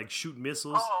truck that would like shoot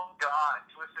missiles? Oh, God.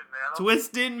 Twisted Metal.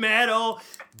 Twisted Metal.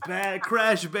 Bad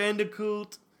Crash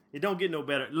Bandicoot. It don't get no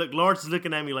better. Look, Lawrence is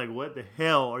looking at me like, what the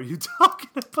hell are you talking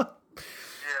about? Yeah.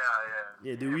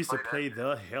 Yeah, dude, we used to play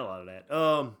the hell out of that.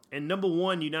 And number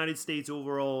 1 United States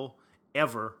overall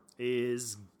ever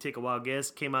is, take a wild guess,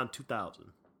 came out in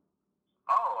 2000. Oh,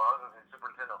 I was going to say Super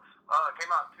Nintendo. It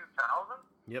came out in 2000?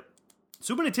 Yep.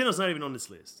 Super Nintendo's not even on this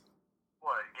list.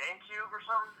 What, GameCube or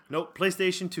something? Nope,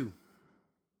 PlayStation 2.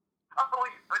 Oh,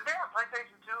 wait, but damn,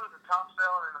 PlayStation 2 is the top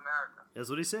seller in America. That's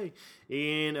what they say.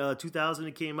 In 2000,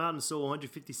 it came out and sold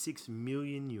 156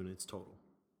 million units total.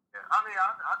 Yeah, I mean,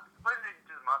 PlayStation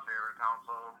 2 is my favorite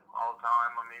console all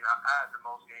time. I mean, I had the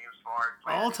most games for it.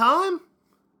 All time?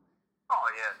 Oh,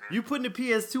 yeah, dude. You putting the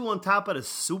PS2 on top of the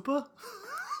Super? I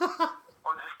don't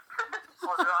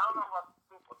know about the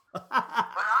Super.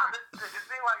 But it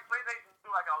seemed like PlayStation 2,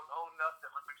 like I was old enough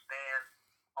to understand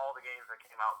all the games that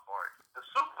came out for it. The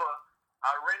Super,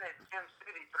 I rented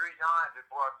SimCity 3 times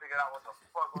before I figured out what the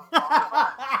fuck was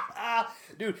going on.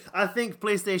 Dude, I think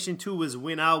PlayStation 2 was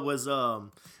when I was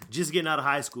just getting out of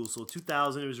high school. So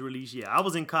 2000 it was released. Yeah, I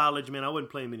was in college, man. I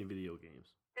wasn't playing many video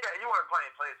games. Yeah, you weren't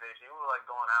playing PlayStation. You were like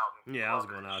going out. Yeah, I was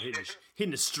going out,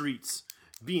 hitting the streets,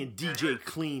 being DJ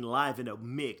Clean live in a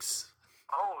mix.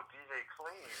 Oh, DJ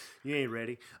Clean. You ain't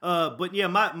ready. But yeah,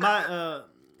 my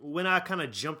when I kind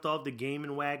of jumped off the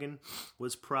gaming wagon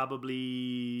was probably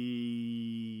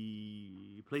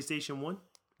PlayStation 1.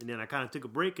 And then I kind of took a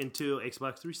break until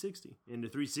Xbox 360. And the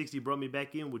 360 brought me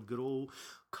back in with good old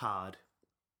COD.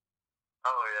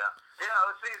 Oh, yeah.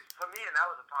 Yeah, see, for me, and that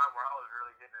was a time where I was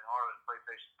really getting it hard with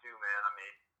PlayStation 2, man. I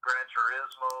mean, Gran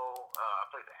Turismo, I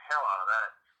played the hell out of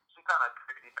that. Some kind of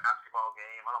crazy basketball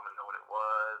game. I don't even know what it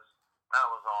was. That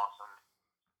was awesome.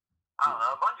 I don't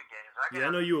know, a bunch of games. I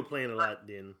know you were playing a lot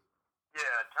then.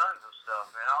 Yeah, tons of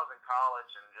stuff, man. I was in college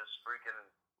and just freaking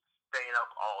staying up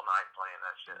all night playing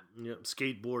that shit. Yep,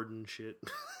 skateboarding shit.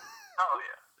 Oh,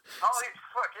 yeah. Oh,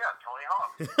 fuck yeah, Tony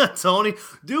Hawk. Tony,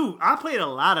 dude, I played a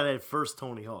lot of that first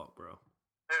Tony Hawk, bro.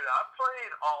 Dude, I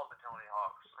played all the Tony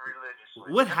Hawks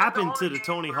religiously. What happened to the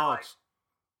Tony Hawks?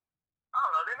 I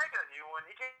don't know. They make a new one.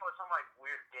 He came up with some like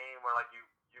weird game where like you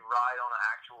ride on an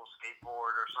actual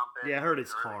skateboard or something. Yeah, I heard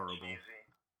it's really horrible. Cheesy.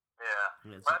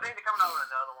 Yeah, but I think they're coming out with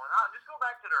another one. Just go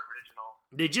back to the original.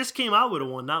 They just came out with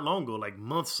one not long ago, like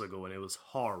months ago, and it was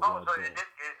horrible. Oh, so it did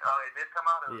come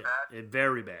out. It was bad. It's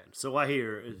very bad. So I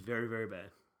hear it's very, very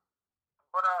bad.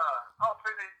 But also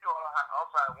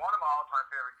had one of my all-time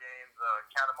favorite games,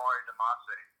 Katamari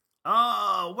Damacy.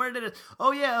 Oh, where did it?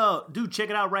 Oh yeah, dude, check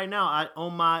it out right now.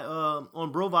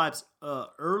 On Bro Vibes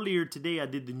earlier today, I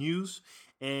did the news,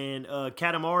 and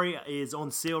Katamari is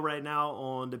on sale right now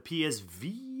on the PS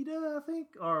Vita, I think,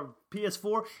 or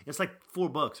PS4. It's like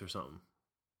 $4 or something.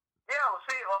 Yeah, well,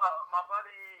 see, my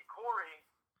buddy Corey,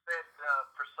 said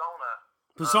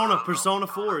Persona. Persona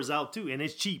 4 is out too, and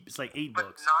it's cheap. It's like $8. $9.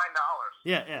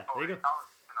 Yeah. There you go.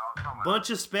 Bunch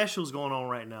of specials going on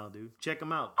right now, dude. Check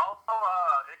them out. Also,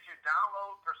 if you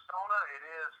download Persona, it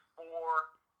is 4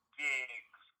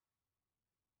 gigs.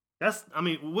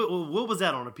 What was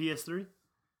that on a PS3?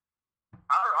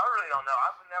 I really don't know.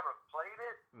 I've never played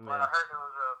it, but I heard it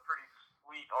was a pretty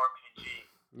sweet RPG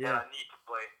that I need to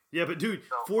play. Yeah, but dude,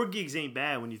 4 gigs ain't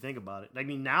bad when you think about it. I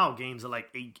mean, now games are like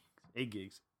 8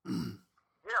 gigs.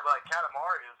 Yeah, but like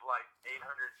Katamari is like 800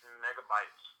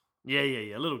 megabytes.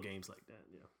 Yeah. Little games like that,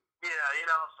 yeah. Yeah,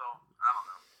 so, I don't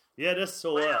know. Yeah, that's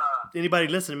so, anybody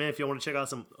listening, man, if you want to check out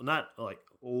some, not like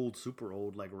old, super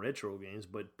old, like retro games,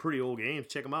 but pretty old games,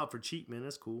 check them out for cheap, man.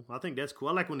 That's cool. I think that's cool.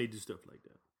 I like when they do stuff like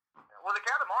that. Well, the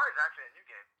Katamari is actually a new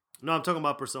game. No, I'm talking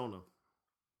about Persona.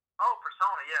 Oh,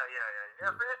 Persona, yeah.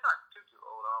 But it's not too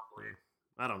old, I don't believe.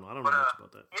 I don't know. I don't know much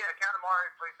about that. Yeah, Katamari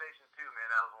PlayStation 2, man,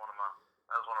 that was one of my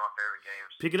favorite games.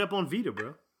 Pick it up on Vita,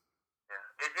 bro. Yeah.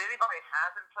 If anybody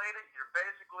hasn't played it, you're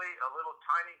basically a little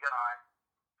tiny guy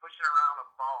pushing around a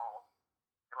ball.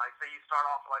 And like, say you start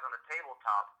off like on a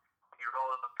tabletop, you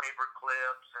roll up paper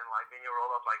clips, and like then you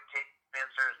roll up like tape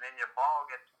fencers, and then your ball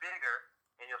gets bigger,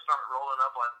 and you'll start rolling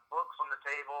up like books on the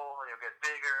table, and you'll get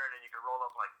bigger, and then you can roll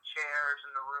up like chairs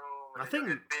in the room, and then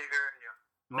you'll get bigger. And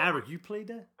Maverick, you played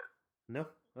that?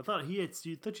 No, I thought you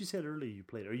said earlier you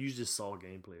played it, or you just saw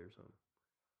gameplay or something.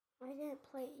 I didn't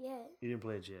play it yet. You didn't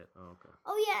play it yet? Oh, okay.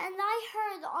 Oh yeah, and I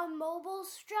heard on Mobile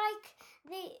Strike,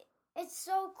 it's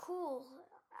so cool.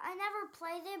 I never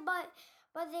played it, but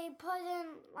they put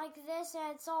in like this,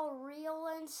 and it's all real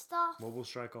and stuff. Mobile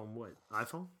Strike on what?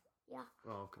 iPhone? Yeah.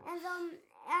 Oh, okay.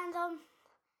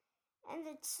 And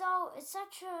it's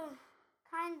such a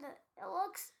kind of, it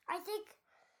looks, I think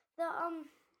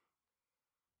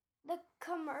the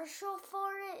commercial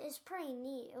for it is pretty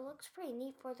neat. It looks pretty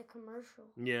neat for the commercial.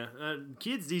 Yeah,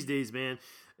 kids these days, man.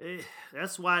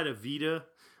 That's why the Vita.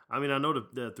 I mean, I know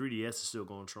the 3DS is still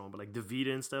going strong, but like the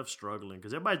Vita and stuff struggling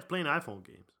because everybody's playing iPhone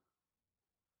games.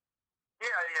 Yeah.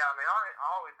 I mean, I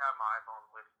always have my iPhone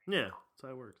with me. Yeah, that's how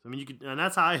it works. I mean, and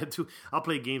that's how I have to. I'll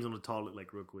play games on the toilet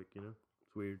like real quick. It's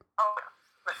weird.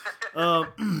 Oh.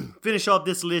 Finish off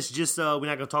this list. Just we're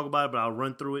not gonna talk about it, but I'll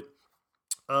run through it.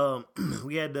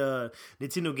 We had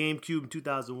Nintendo GameCube in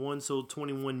 2001 sold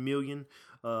 21 million.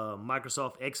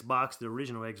 Microsoft Xbox, the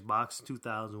original Xbox,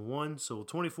 2001 sold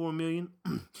 24 million.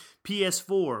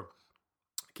 PS4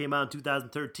 came out in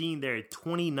 2013. They're at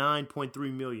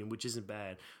 29.3 million, which isn't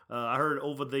bad. I heard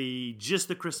over the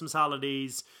Christmas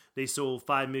holidays they sold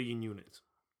 5 million units.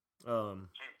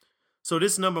 So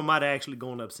this number might have actually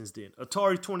gone up since then.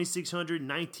 Atari 2600,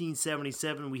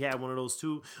 1977. We had one of those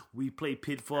too. We played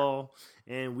Pitfall,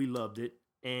 and we loved it.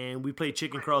 And we played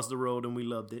Chicken Cross the Road, and we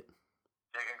loved it.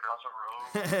 Chicken Cross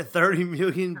the Road. $30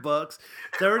 million.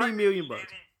 $30 million. It's like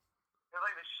the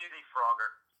shitty Frogger.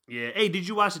 Yeah. Hey, did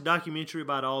you watch the documentary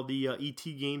about all the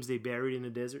E.T. games they buried in the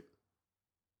desert?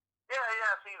 Yeah,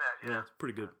 I've seen that. Yeah, it's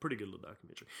pretty good. Pretty good little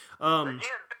documentary. Again, it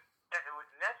was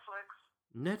Netflix.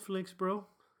 Netflix, bro.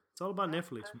 It's all about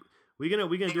Netflix. We're gonna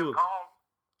do it.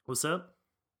 What's up?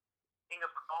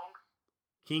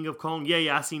 King of Kong.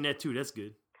 Yeah, I seen that too. That's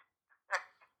good.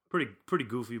 Pretty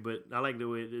goofy, but I like the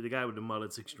way the guy with the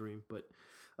mullet's extreme. But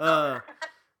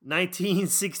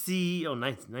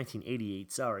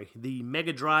 1988. Sorry, the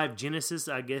Mega Drive Genesis.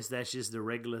 I guess that's just the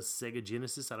regular Sega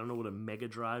Genesis. I don't know what a Mega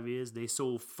Drive is. They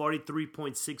sold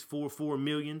 43.644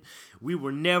 million. We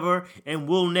were never and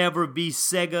will never be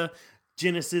Sega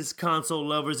Genesis console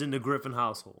lovers in the Griffin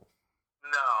household. No,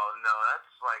 that's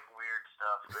like weird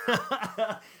stuff, man.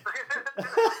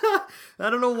 I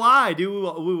don't know why,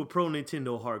 dude. We were pro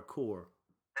Nintendo hardcore.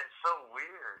 It's so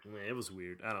weird. Man, it was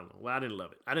weird. I don't know. Well, I didn't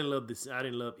love it. I didn't love this. I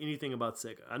didn't love anything about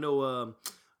Sega. I know a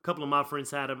couple of my friends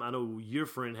had them. I know your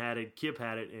friend had it. Kip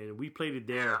had it, and we played it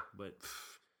there. Yeah. But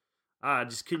I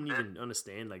just couldn't even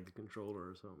understand like the controller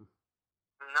or something.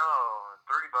 No,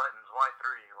 3 buttons. Why 3?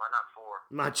 Why not 4?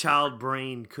 My child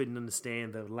brain couldn't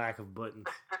understand the lack of buttons.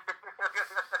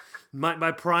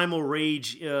 my primal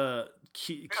rage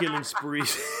killing spree.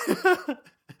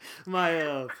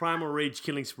 My primal rage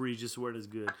killing spree just word is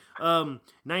good.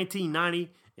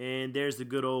 1990, and there's the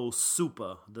good old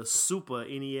the Super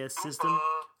NES system.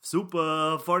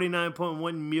 Super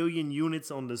 49.1 million units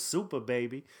on the Super,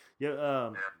 baby.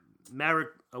 Yeah, Maverick,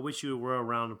 I wish you were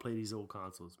around to play these old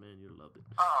consoles, man. You'd love it.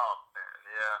 Oh, man,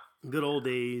 yeah. Good old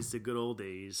days, the good old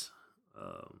days.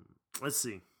 Let's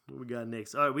see what we got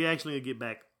next. All right, we actually gonna get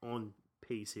back on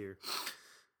pace here.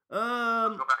 Let's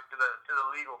go back to the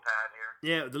legal pad here.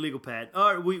 Yeah, the legal pad.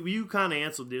 All right, you kind of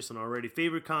answered this one already.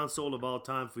 Favorite console of all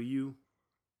time for you?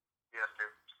 Yes, dude.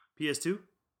 PS2?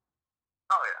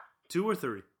 Oh yeah. 2 or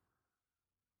 3?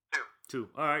 2. 2.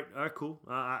 All right, cool.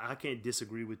 I can't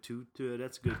disagree with 2.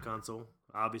 That's a good console.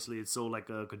 Obviously, it sold like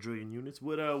a quadrillion units.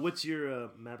 What's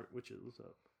your Maverick? What's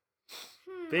up?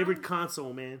 Favorite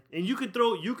console, man. And you can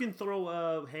throw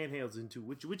handhelds into.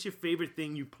 What's your favorite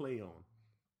thing you play on?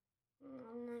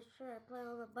 I'm not sure. I play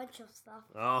on a bunch of stuff.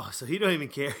 Oh, so he don't even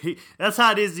care. That's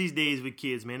how it is these days with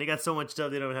kids, man. They got so much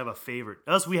stuff they don't have a favorite.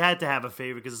 Us, we had to have a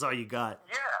favorite because it's all you got.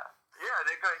 Yeah,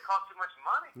 it costs too much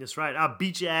money. That's right. I'll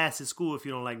beat your ass at school if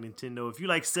you don't like Nintendo. If you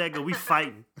like Sega, we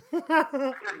fighting.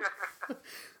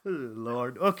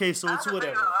 Lord. Okay, so it's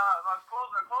whatever. My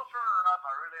close runner-up,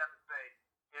 I really have to say,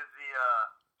 is the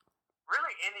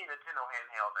really any Nintendo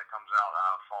handheld that comes out,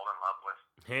 I'll fall in love with.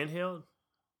 Handheld?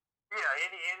 Yeah,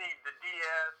 any the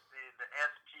DS, the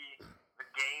SP, the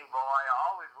Game Boy. I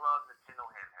always loved Nintendo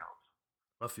handhelds.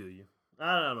 I feel you.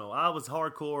 I don't know. I was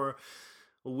hardcore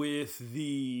with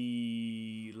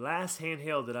the last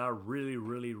handheld that I really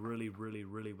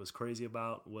was crazy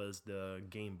about was the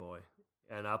Game Boy.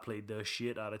 And I played the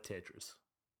shit out of Tetris.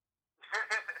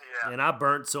 Yeah. And I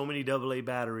burnt so many AA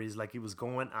batteries like it was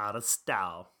going out of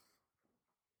style.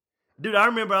 Dude, I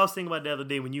remember I was thinking about the other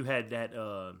day when you had that,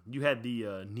 you had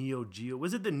the Neo Geo.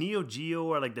 Was it the Neo Geo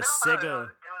or like the Sega? It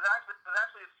was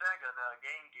actually a Sega, the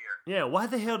Game Gear. Yeah, why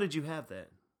the hell did you have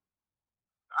that?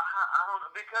 I don't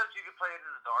know, because you could play it in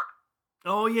the dark.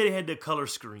 Oh, yeah, they had the color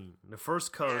screen. The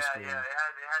first color screen. Yeah,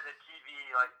 it had the TV,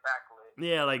 like, backlit.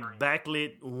 Yeah, like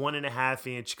backlit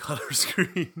 1.5-inch color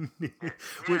screen with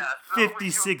so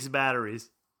 56 batteries.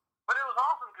 But it was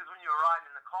awesome because when you were riding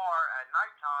in the car at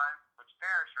nighttime, with your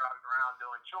parents driving around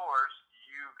doing chores,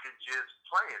 you could just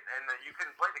play it. And you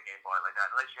couldn't play the Game Boy like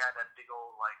that unless you had that big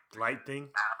old, like, light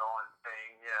thing? Add-on thing,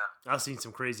 yeah. I've seen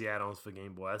some crazy add-ons for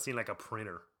Game Boy. I've seen like a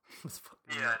printer.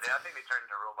 Yeah, I think they turned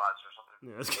into robots or something.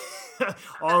 Yeah,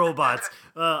 Autobots.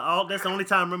 That's the only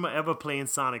time I remember ever playing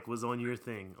Sonic was on your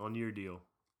thing, on your deal,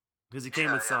 because it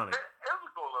came with Sonic. It was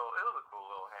a cool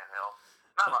little handheld.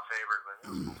 Not my favorite, but it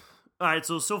was cool. All right,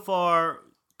 so far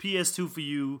PS2 for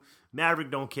you.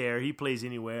 Maverick don't care. He plays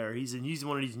anywhere. He's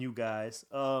one of these new guys.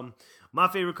 My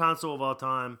favorite console of all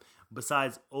time,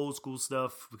 besides old school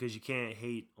stuff, because you can't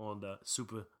hate on the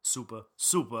super.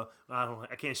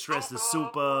 I can't stress the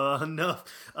super enough.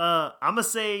 I'm gonna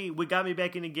say what got me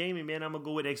back in the gaming, man. I'm gonna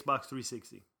go with Xbox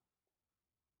 360.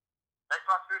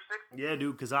 Xbox 360? Yeah,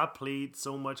 dude, because I played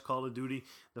so much Call of Duty.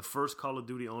 The first Call of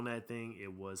Duty on that thing,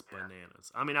 it was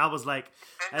bananas. I mean, I was like,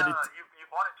 and you bought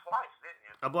it twice, didn't you?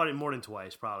 I bought it more than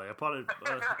twice, probably. I bought it.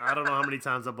 I don't know how many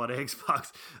times I bought an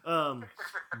Xbox,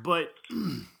 but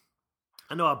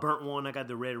I know I burnt one. I got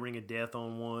the Red Ring of Death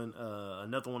on one.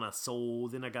 Another one I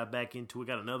sold. Then I got back into it.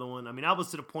 Got another one. I mean, I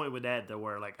was to the point with that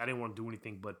where like I didn't want to do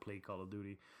anything but play Call of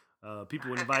Duty.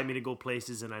 People would invite me to go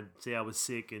places, and I'd say I was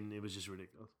sick, and it was just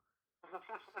ridiculous.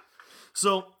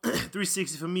 So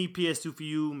 360 for me, PS2 for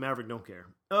you. Maverick don't care.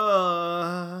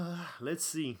 Let's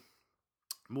see.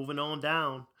 Moving on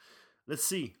down. Let's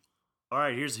see. All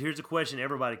right, here's a question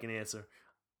everybody can answer.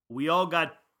 We all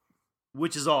got,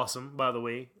 which is awesome, by the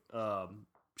way.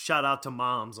 Shout out to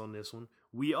moms on this one.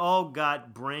 We all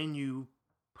got brand new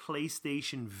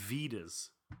PlayStation Vitas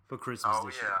for Christmas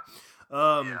this year.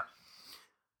 Yeah.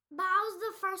 But I was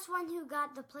the first one who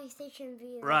got the PlayStation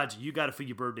Vita. Roger, you got it for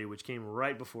your birthday, which came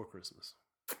right before Christmas.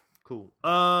 Cool.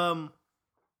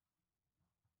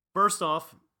 First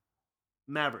off,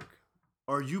 Maverick,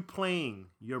 are you playing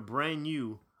your brand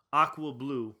new Aqua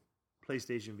Blue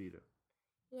PlayStation Vita?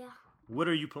 Yeah. What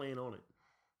are you playing on it?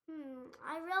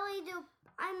 I really do.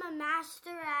 I'm a master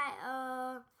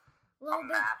at Little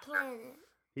Big Planet.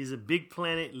 He's a Big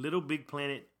Planet, Little Big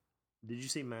Planet. Did you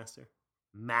say master?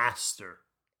 Master.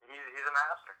 He's a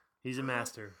master. He's a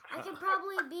master. I could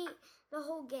probably beat the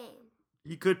whole game.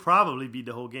 He could probably beat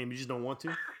the whole game. You just don't want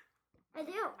to? I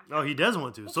do. Oh, he does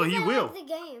want to. Because so he will. I like the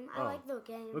game. I like the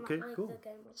game. Okay, I like cool. The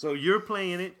game. So you're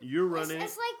playing it. You're running it.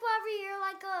 It's like whenever you're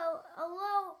like a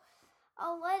little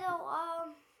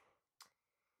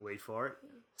Wait for it.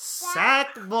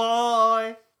 Sack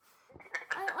boy.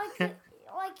 Like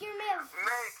you're made of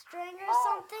string or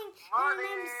something. And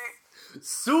your name's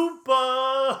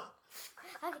Super.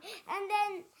 Okay, and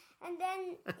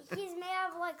then he's made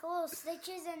of like little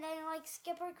stitches, and then like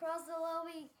skip across the little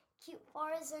cute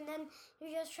forest, and then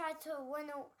you just try to win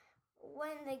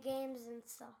the games and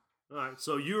stuff. All right,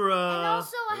 so you're And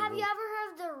also, have you ever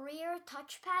heard of the rear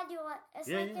touchpad? It's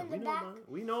yeah, like in the back.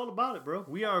 We know all about it, bro.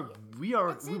 We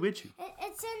with you.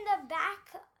 It's in the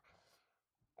back.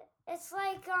 It's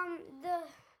like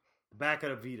Back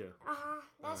of the Vita.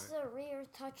 That's the rear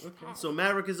touchpad. Okay. So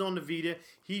Maverick is on the Vita.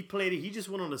 He played it. He just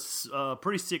went on a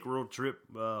pretty sick road trip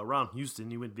around Houston.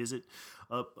 He went visit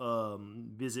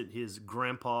his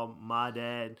grandpa, my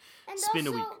dad. And spend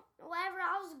also, a week. whenever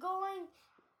I was going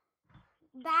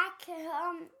back,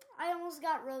 I almost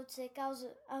got road sick. I was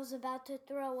about to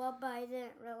throw up, but I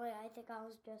didn't really. I think I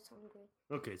was just hungry.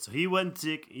 Okay, so he wasn't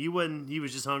sick. He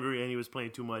was just hungry, and he was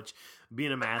playing too much,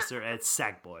 being a master at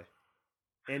Sackboy.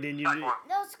 And then That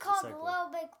was called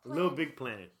Little Big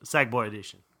Planet. Sackboy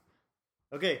Edition.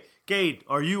 Okay, Cade,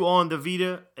 are you on the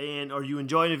Vita, and are you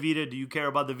enjoying the Vita? Do you care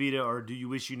about the Vita, or do you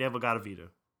wish you never got a Vita?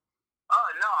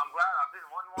 No, I'm glad. I've been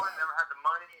one, never had the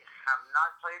money, have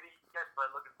not played it yet,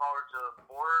 but looking forward to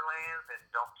Borderlands and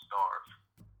Don't Starve.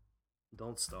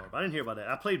 Don't Starve. I didn't hear about that.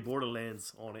 I played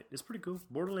Borderlands on it. It's pretty cool.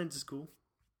 Borderlands is cool.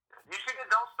 You should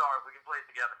get Don't Starve. We can play it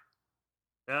together.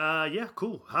 Yeah,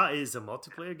 cool. How is a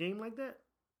multiplayer game like that?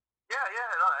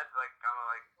 Yeah, no, that's like kind of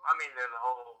like. I mean, there's a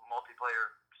whole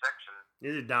multiplayer section.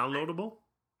 Is it downloadable?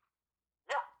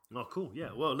 Yeah. Oh, cool.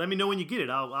 Yeah. Well, let me know when you get it.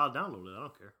 I'll download it. I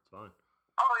don't care. It's fine.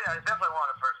 Oh yeah, it's definitely one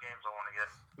of the first games I want to get.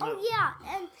 Oh yeah,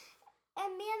 and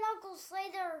me and Uncle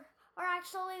Slade are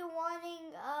actually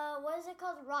wanting what is it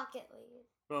called, Rocket League.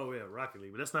 Oh yeah, Rocket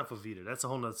League, but that's not for Vita. That's a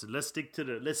whole nother. Let's stick to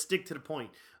the point.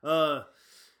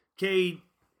 Cade,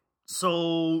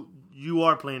 so you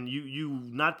are playing. You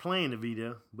not playing the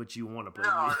Vita, but you want to play.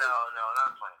 No, Vita. no,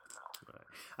 not playing it. No. Right.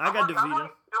 I got the Vita. I'm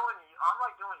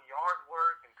like doing yard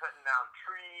work and cutting down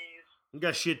trees. You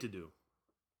got shit to do.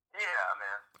 Yeah,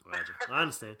 man. Gotcha. I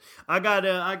understand. I got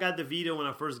the Vita when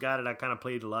I first got it. I kind of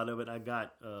played a lot of it. I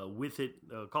got with it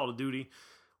Call of Duty,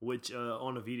 which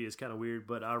on the Vita is kind of weird,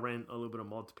 but I ran a little bit of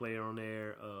multiplayer on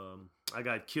there. I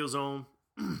got Killzone,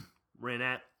 ran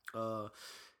that.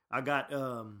 I got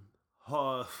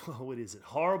what is it?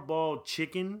 Hardball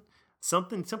Chicken. Some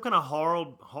kind of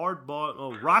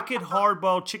Rocket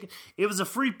Hardball Chicken. It was a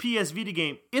free PS Vita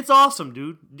game. It's awesome,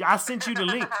 dude. I sent you the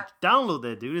link. Download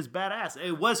that, dude. It's badass.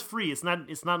 It was free. It's not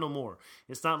no more.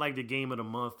 It's not like the game of the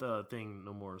month thing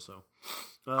no more. So,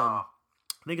 I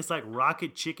think it's like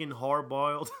Rocket Chicken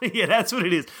Hardboiled. Yeah, that's what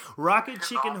it is. Rocket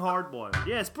Chicken Hardboiled.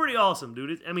 Yeah, it's pretty awesome,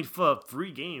 dude. For a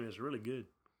free game, it's really good.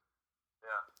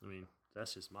 Yeah. I mean,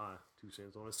 that's just my 2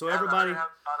 cents on it. So everybody. I heard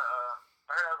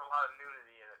there's a lot of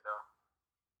nudity in it, though.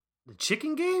 The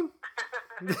chicken game?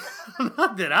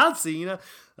 Not that I've seen.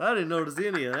 I didn't notice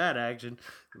any of that action.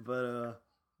 But,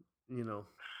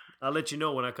 I'll let you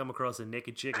know when I come across a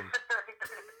naked chicken.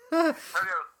 I heard there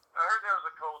was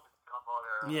a code up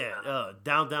on there. Yeah,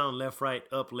 down, left, right,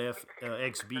 up, left,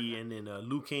 XB, and then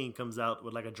Liu Kang comes out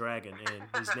with like a dragon, and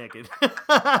he's naked.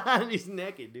 He's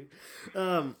naked, dude.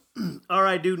 All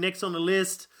right, dude, next on the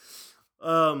list.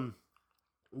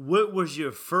 What was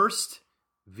your first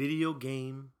video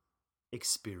game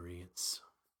experience?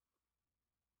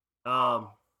 I'm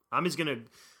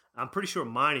pretty sure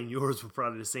mine and yours were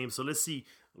probably the same. So let's see,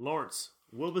 Lawrence,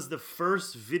 what was the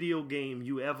first video game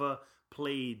you ever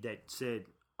played that said,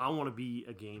 I want to be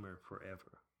a gamer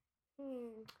forever?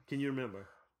 Can you remember?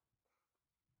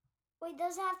 Wait,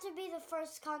 does it have to be the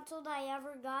first console that I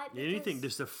ever got? Anything.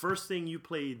 Just the first thing you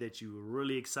played that you were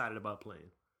really excited about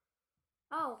playing.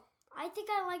 Oh, I think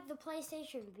I like the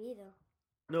PlayStation Vita.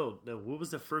 No, what was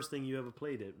the first thing you ever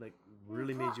played that like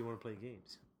really made you want to play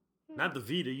games? Not the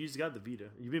Vita. You just got the Vita.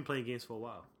 You've been playing games for a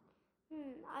while.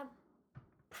 I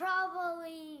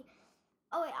probably...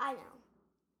 Oh, wait, I know.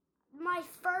 My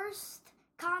first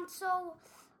console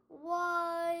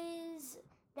was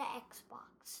the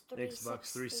Xbox 360.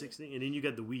 Xbox 360? And then you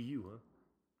got the Wii U, huh?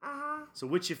 Uh-huh. So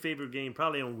what's your favorite game?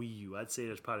 Probably on Wii U. I'd say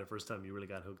that's probably the first time you really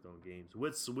got hooked on games.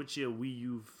 What's your Wii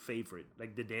U favorite?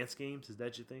 Like the dance games? Is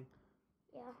that your thing?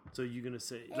 Yeah. So you're going to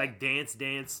say, like Dance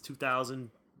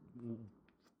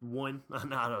 2001?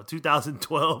 No,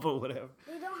 2012 or whatever.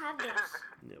 We don't have this.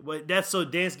 Well, so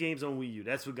dance games on Wii U.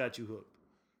 That's what got you hooked.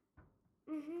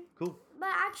 Cool. But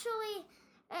actually,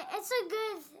 it's a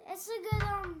good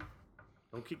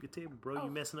Don't kick the table, bro. You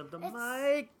messing up the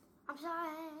mic. I'm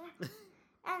sorry.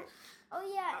 And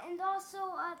and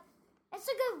also it's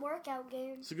a good workout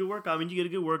game. It's a good workout. I mean, you get a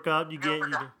good workout. You get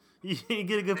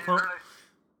a good pump.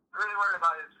 Really worried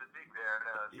about his physique there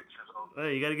at 6 years old.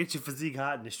 Hey, you got to get your physique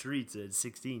hot in the streets at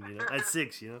 16. At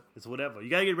 6, it's whatever. You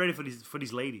got to get ready for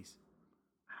these ladies.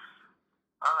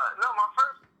 No, my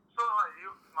first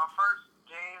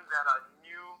game that I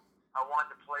knew I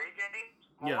wanted to play games.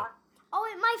 Yeah. Oh,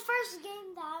 wait, my first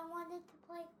game that I wanted to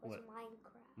play was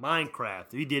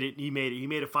Minecraft. He did it. He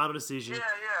made a final decision. Yeah,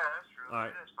 that's true. All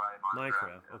right. It is probably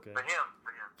Minecraft. Okay.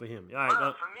 For him. All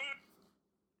right. For me,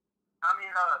 I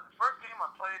mean, the first game I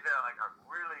played that I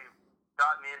really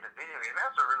got me into video games?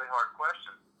 That's a really hard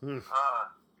question. I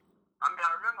mean,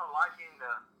 I remember liking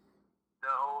the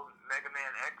old Mega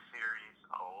Man X series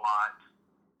a lot,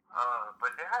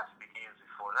 but there has to be games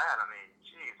before that. I mean,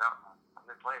 geez, I've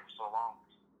been playing for so long.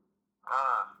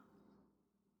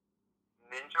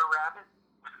 Ninja Rabbit.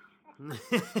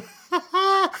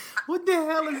 What the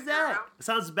hell is that?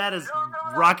 Sounds as bad as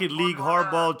Rocket League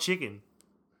hardball chicken.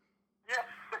 Yeah,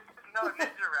 no,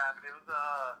 Ninja Rabbit. It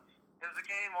was a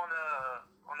game on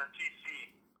a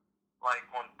PC, like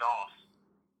on DOS.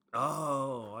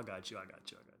 Oh, I got you.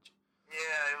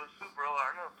 Yeah, it was super old.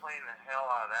 I remember playing the hell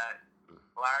out of that.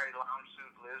 Larry Lounge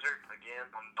Suit Lizard again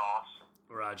on DOS.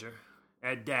 Roger.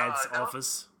 At Dad's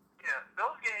office. Yeah,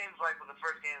 those games like were the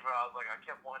first games where I was like, I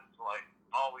kept wanting to like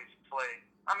always play.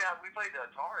 I mean, we played the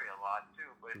Atari a lot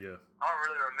too, but I don't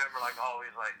really remember like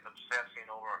always like obsessing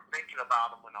over thinking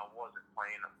about them when I wasn't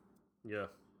playing them. Yeah.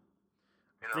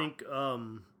 You know? I think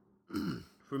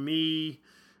for me,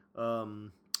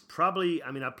 probably. I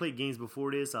mean, I played games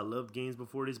before this. I loved games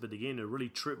before this, but the game that really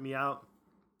tripped me out,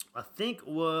 I think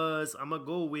was I'm gonna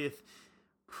go with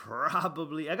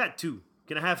probably. I got two.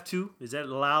 Can I have two? Is that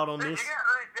allowed on this? Yeah,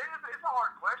 it's a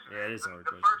hard question. Yeah, it is a hard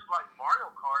question. The first like Mario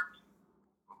Kart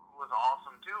was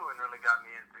awesome too, and really got me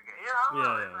into the game.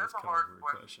 Yeah, that's a hard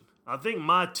question. I think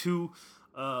my two.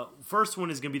 First one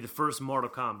is gonna be the first Mortal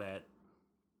Kombat.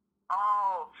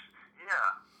 Oh, yeah,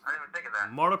 I didn't even think of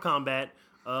that. Mortal Kombat.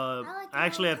 I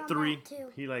actually have three.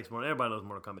 Too. He likes Mortal. Everybody loves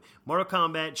Mortal Kombat. Mortal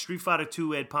Kombat, Street Fighter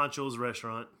 2 at Pancho's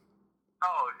restaurant.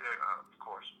 Oh, yeah, of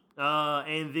course.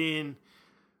 And then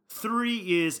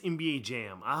 3 is NBA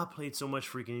Jam. I played so much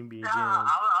freaking NBA Jam. I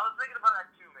was thinking about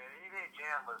that too, man. NBA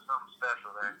Jam was something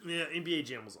special there. Yeah, NBA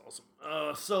Jam was awesome.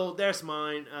 So that's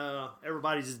mine.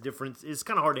 Everybody's is different. It's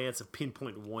kind of hard to answer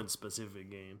pinpoint one specific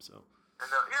game. So. And,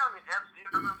 yeah, I mean, F-Zero.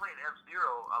 I remember playing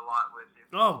F-Zero a lot with you.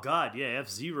 Oh God, yeah,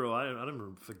 F-Zero. I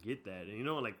don't forget that. And, you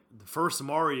know, like the first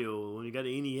Mario when you got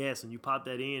the NES and you pop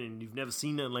that in and you've never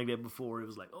seen nothing like that before. It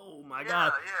was like, oh my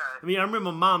God. Yeah. I mean, I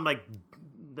remember Mom like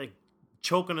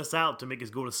choking us out to make us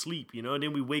go to sleep. You know, and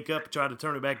then we wake up, try to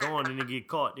turn it back on, and then get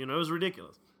caught. You know, it was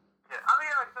ridiculous. Yeah, I mean,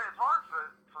 like I say, it's hard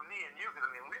for me and you because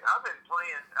I mean, I've been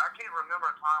playing. I can't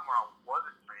remember a time where I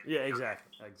wasn't playing. Yeah,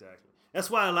 exactly. That's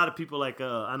why a lot of people like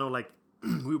I know like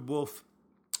we both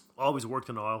always worked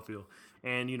in the oil field.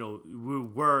 And, you know, we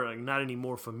were, like, not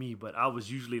anymore for me, but I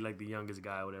was usually, like, the youngest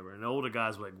guy or whatever. And the older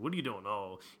guys were like, what are you doing?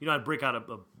 Oh, you know, I'd break out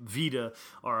a Vita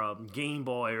or a Game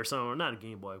Boy or something. Or not a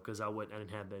Game Boy because I didn't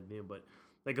have that then, but,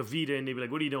 like, a Vita, and they'd be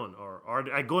like, what are you doing? Or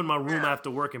I'd go in my room after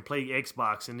work and play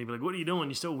Xbox, and they'd be like, what are you doing?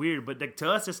 You're so weird. But, like, to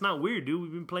us, it's not weird, dude.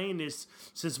 We've been playing this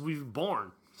since we were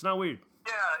born. It's not weird.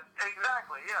 Yeah,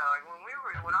 exactly. Yeah, like,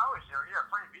 when I was younger,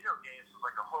 playing video games was,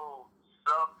 like, a whole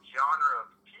sub-genre of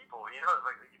people. You know, it's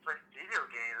like, you play video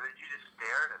games, and you just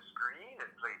stare at a screen and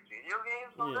play video games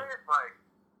all day. It's like,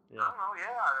 I don't know,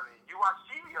 I mean, you watch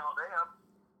TV all day,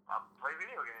 I'll play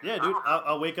video games. Yeah, dude,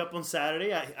 I wake up on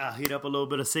Saturday, I hit up a little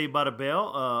bit of Saved by the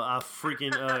Bell, I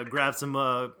freaking grab some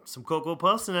Cocoa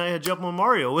Puffs, and I jump on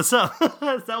Mario. What's up?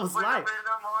 That was Wake life. up in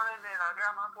the morning, and I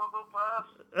grab my Cocoa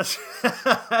Puffs.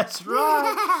 That's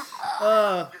right.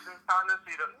 Just in time to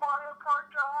see the Mario Kart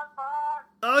Drive By.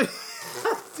 Oh,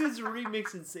 just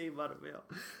remixing Saved by the Bell.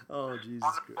 Oh, Jesus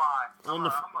On the fly. On the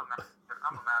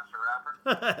I'm a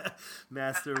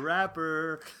master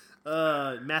rapper.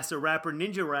 Master rapper,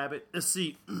 Ninja Rabbit. Let's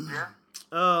see. Yeah.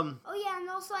 Oh yeah, and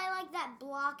also I like that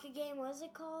block game. What is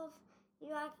it called? You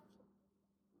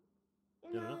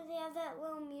know, they have that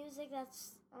little music.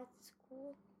 That's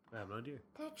cool. I have no idea.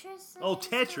 Tetris. Oh,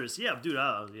 Tetris. Yeah, dude.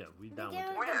 We down with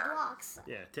that. that. The blocks.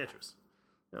 Yeah, Tetris.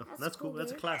 Yeah, that's cool. Dude.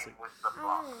 That's a classic.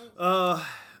 Oh.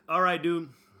 All right, dude.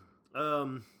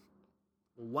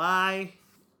 Why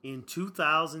in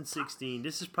 2016?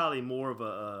 This is probably more of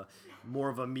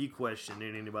a me question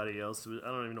than anybody else. I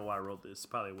don't even know why I wrote this. It's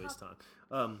probably a waste of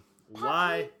time.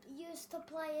 Why used to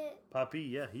play it? Poppy,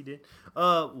 yeah, he did.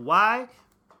 Why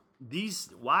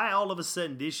all of a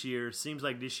sudden this year seems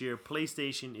like this year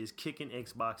PlayStation is kicking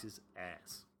Xbox's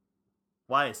ass?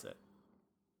 Why is that?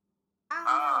 I don't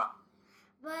know.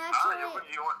 But actually,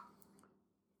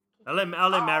 I'll let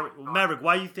Maverick.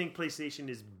 Why you think PlayStation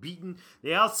is beating?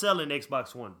 They outselling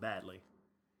Xbox One badly.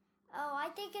 Oh, I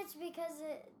think it's because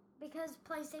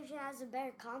PlayStation has a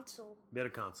better console. Better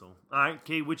console. All right,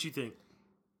 Cade, what you think?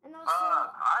 And also,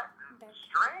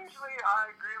 strangely,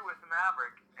 I agree with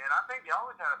Maverick, and I think they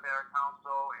always had a better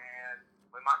console. And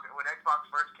when Xbox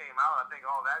first came out, I think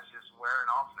all that's just wearing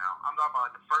off now. I'm talking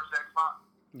about like the first Xbox.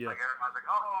 Yeah. Like everybody's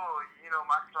like, oh, you know,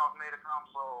 Microsoft made a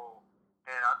console,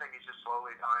 and I think it's just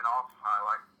slowly dying off.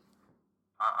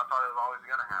 I thought it was always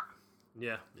gonna happen.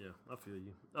 Yeah, I feel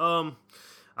you.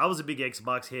 I was a big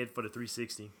Xbox head for the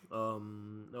 360.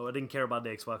 No, I didn't care about the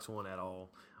Xbox One at all.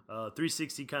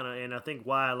 360 kind of, and I think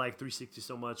why I like 360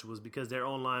 so much was because their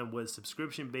online was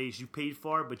subscription based. You paid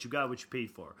for it, but you got what you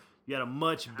paid for. You had a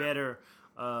much better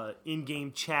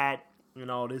in-game chat and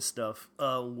all this stuff.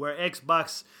 Where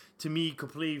Xbox, to me,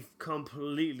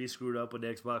 completely screwed up with the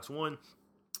Xbox One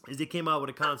is they came out with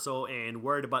a console and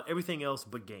worried about everything else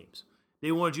but games.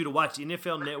 They wanted you to watch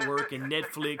NFL Network and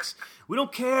Netflix. We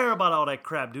don't care about all that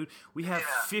crap, dude. We have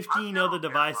 15 other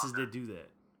devices that do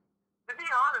that. To be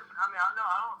honest, I mean, I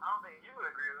don't think you would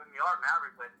agree with me or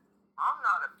Maverick, but I'm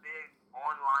not a big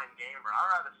online gamer. I'd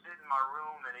rather sit in my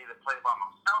room and either play by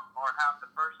myself or have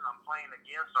the person I'm playing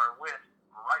against or with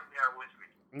right there with me.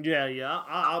 Yeah.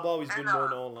 I've always been more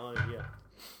online, yeah.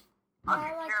 I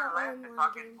could care less if I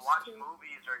can watch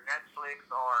movies or Netflix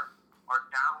or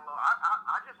download.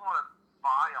 I just want to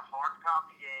buy a hard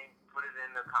copy game, put it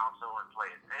in the console, and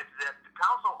play it. If the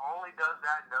console only does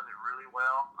that and does it really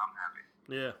well, I'm happy.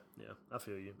 Yeah, I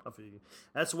feel you.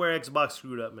 That's where Xbox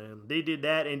screwed up, man. They did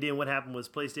that, and then what happened was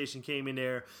PlayStation came in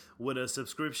there with a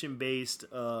subscription-based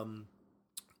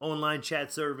online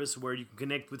chat service where you can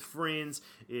connect with friends.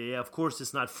 Yeah, of course,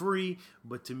 it's not free,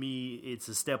 but to me, it's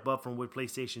a step up from what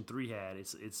PlayStation 3 had.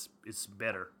 It's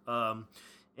better.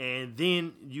 And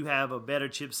then you have a better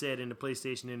chipset in the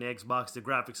PlayStation and the Xbox. The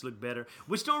graphics look better,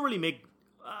 which don't really make...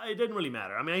 it doesn't really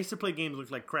matter. I mean, I used to play games that look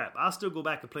like crap. I'll still go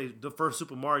back and play the first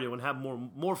Super Mario and have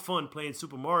more fun playing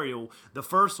Super Mario, the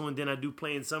first one, than I do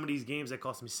playing some of these games that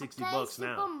cost me $60 now.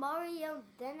 Super Mario,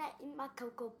 then I eat my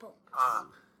Cocoa Puffs.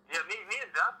 Yeah, me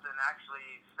and Dustin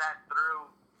actually sat through,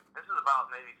 this is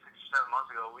about maybe 6 or 7 months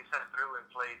ago, we sat through and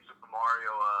played Super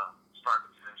Mario start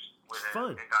to finish with it.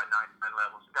 Fun. It got 99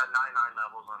 levels. It got 99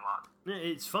 levels unlocked. Yeah,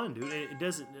 it's fun, dude. It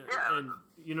doesn't, Yeah. and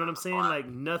you know what I'm saying? Like,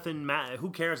 nothing matters.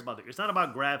 Who cares about it? It's not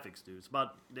about graphics, dude. It's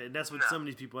about, that's what some of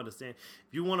these people understand.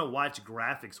 If you want to watch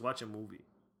graphics, watch a movie.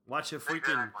 Watch a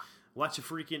freaking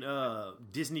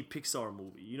Disney Pixar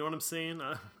movie. You know what I'm saying?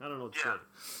 I don't know what to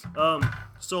say.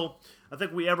 So I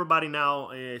think everybody now,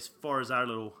 as far as our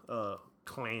little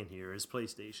clan here, is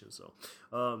PlayStation. So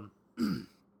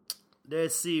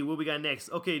let's see what we got next.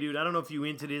 Okay, dude, I don't know if you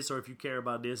into this or if you care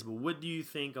about this, but what do you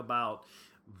think about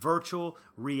virtual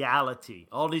reality?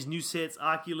 All these new sets.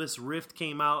 Oculus Rift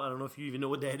came out. I don't know if you even know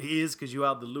what that is because you're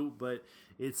out the loop, but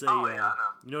it's a I know.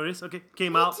 you know this? Okay,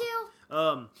 came Me out.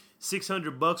 too.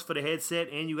 $600 for the headset,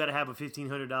 and you got to have a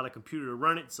 $1,500 computer to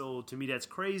run it. So to me, that's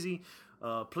crazy.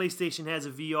 PlayStation has a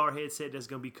VR headset that's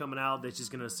going to be coming out. That's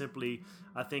just going to simply,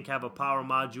 I think, have a power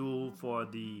module for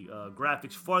the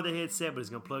graphics for the headset, but it's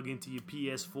going to plug into your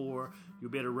PS4.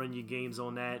 You'll be able to run your games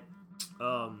on that.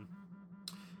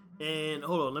 And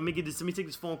hold on, let me take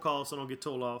this phone call so I don't get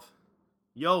told off.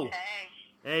 Yo,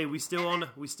 hey, we still on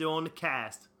the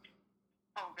cast.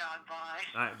 Oh God, bye.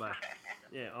 All right, bye.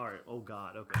 Yeah, all right. Oh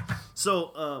God, okay.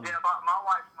 So, Yeah, my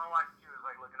wife, she was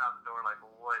like looking out the door like,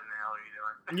 what in the hell are you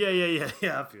doing?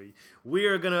 yeah. I feel you.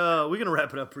 We're gonna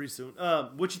wrap it up pretty soon.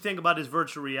 What you think about this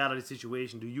virtual reality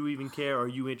situation? Do you even care? Or are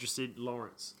you interested,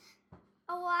 Lawrence?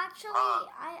 Oh, well, actually,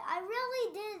 I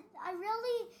really did. I'm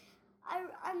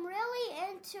really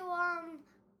into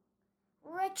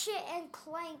Ratchet and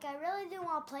Clank. I really do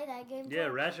want to play that game. Yeah,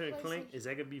 Ratchet and Clank. Is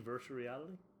that gonna be virtual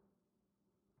reality?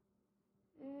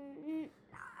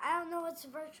 I don't know what's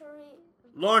virtual reality.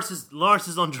 Lawrence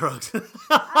is on drugs.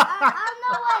 I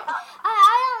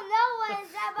don't know what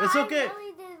is that, but It's okay. I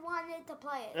really did wanted to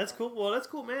play it. That's cool. Well, that's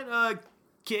cool, man.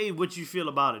 Cade, what you feel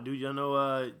about it, dude? You know,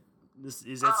 is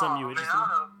that something you interested in? I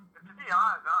don't know. To be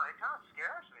honest, it kind of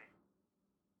scares me.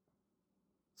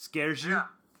 Scares you? Yeah.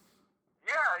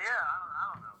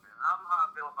 I don't know, man. I don't know how I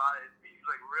feel about it. It seems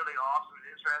like really awesome and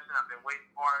interesting. I've been waiting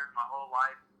for it my whole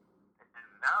life, and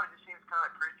now it just seems kind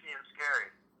of creepy and scary.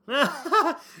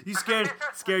 You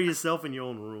scare yourself in your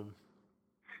own room.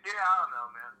 Yeah, I don't know,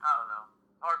 man. I don't know.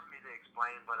 Hard for me to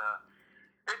explain, but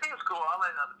it seems cool. I'll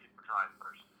let other people try it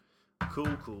first.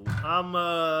 Cool. I'm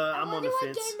on the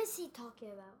fence. What game is he talking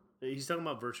about? He's talking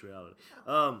about virtual reality.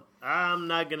 I'm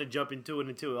not gonna jump into it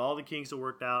until all the kinks are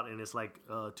worked out, and it's like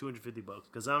 $250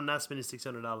 because I'm not spending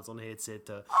 $600 on the headset.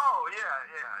 Oh yeah,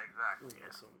 exactly. Yeah,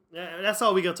 so, that's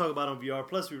all we gonna talk about on VR.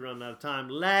 Plus, we run out of time.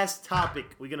 Last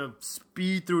topic. We're gonna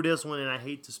speed through this one, and I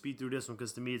hate to speed through this one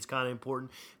because to me it's kind of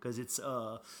important because it's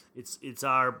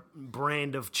our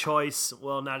brand of choice.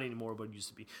 Well, not anymore, but it used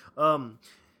to be.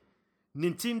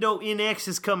 Nintendo NX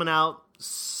is coming out.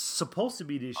 Supposed to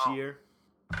be this year.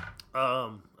 I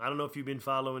don't know if you've been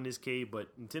following this, Cade, but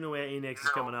Nintendo NX is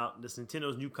coming out. This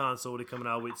Nintendo's new console they're coming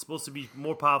out with. It's supposed to be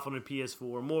more powerful than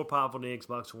PS4, more powerful than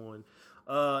Xbox One.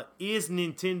 Is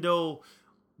Nintendo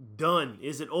done?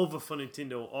 Is it over for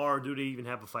Nintendo, or do they even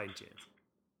have a fighting chance?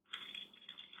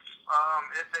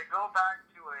 If they go back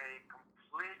to a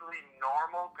completely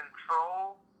normal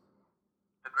control,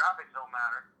 the graphics don't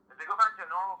matter. If they go back to a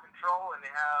normal control and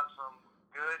they have some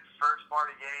good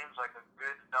first-party games, like a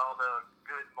good Zelda,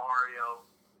 good Mario,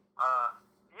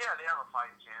 yeah, they have a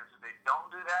fighting chance. If they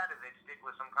don't do that, if they stick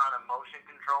with some kind of motion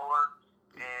controller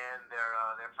and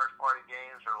their first-party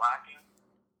games are lacking,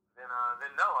 then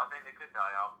no, I think they could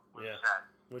die out. Which is sad.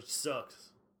 Which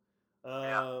sucks.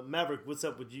 Maverick, what's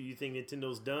up with you? You think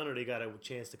Nintendo's done, or they got a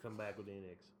chance to come back with the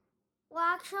NX? Well,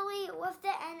 actually, with the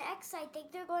NX, I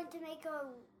think they're going to make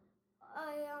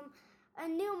a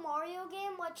new Mario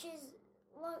game,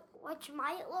 which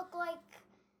might look like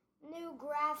new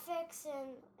graphics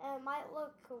and might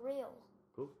look real.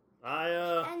 Cool.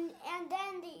 And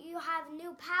then you have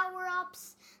new power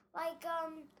ups like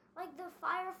the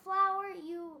fire flower.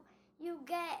 You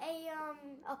get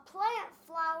a plant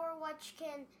flower which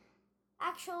can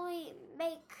actually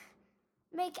make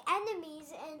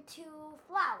enemies into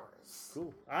flowers.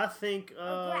 Cool. I think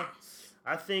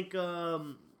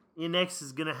NX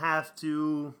is gonna have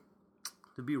to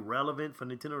be relevant for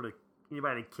Nintendo to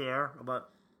anybody to care about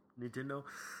Nintendo.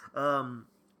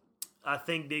 I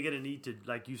think they're gonna need to,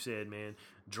 like you said, man,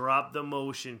 drop the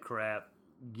motion crap,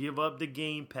 give up the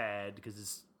gamepad because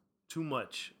it's too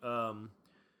much.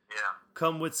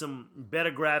 Come with some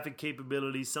better graphic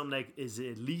capabilities, something that is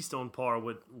at least on par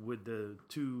with the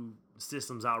two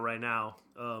systems out right now.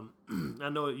 I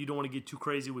know you don't want to get too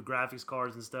crazy with graphics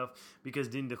cards and stuff because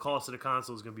then the cost of the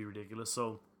console is going to be ridiculous.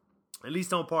 So at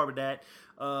least on par with that.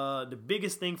 The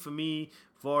biggest thing for me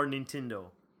for Nintendo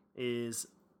is,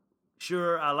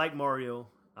 sure, I like Mario.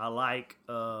 I like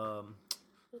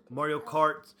Mario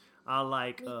Kart. I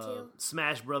like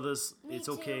Smash Brothers. It's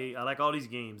okay. I like all these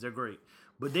games. They're great.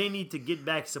 But they need to get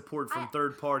back support from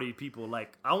third-party people.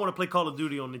 Like, I want to play Call of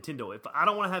Duty on Nintendo. If I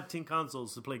don't want to have 10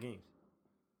 consoles to play games.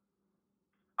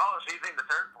 Oh, so you think the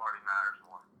third party matters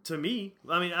more? To me,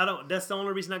 I mean, I don't. That's the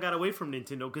only reason I got away from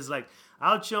Nintendo. Because, like,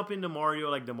 I'll jump into Mario,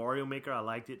 like the Mario Maker. I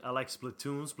liked it. I like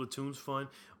Splatoon. Splatoon's fun.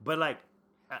 But, like,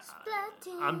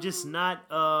 I'm just not...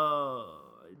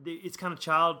 it's kind of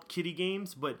child kiddie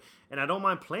games. And I don't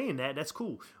mind playing that. That's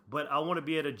cool. But I want to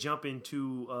be able to jump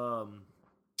into...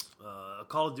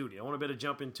 Call of Duty. I want to be able to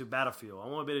jump into Battlefield. I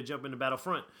want to be able to jump into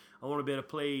Battlefront. I want to be able to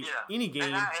play any game.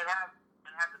 And have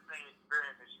the same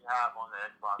experience that you have on the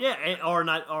Xbox. Yeah, or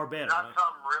better. Not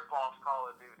some rip-off Call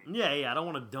of Duty. Yeah. I don't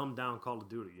want to dumb down Call of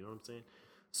Duty. You know what I'm saying?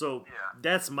 So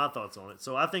that's my thoughts on it.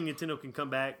 So I think Nintendo can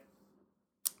come back.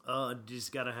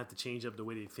 Just gotta have to change up the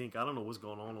way they think. I don't know what's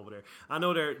going on over there. I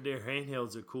know their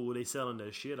handhelds are cool. They selling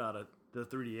the shit out of the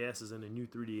 3DSs and the new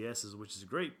 3DSs, which is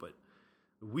great, but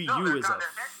Wii U is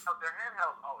their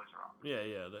handhelds always wrong.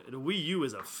 Yeah. The Wii U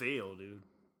is a fail, dude.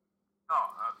 Oh,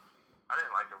 I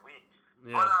didn't like the Wii.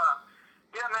 Yeah. But,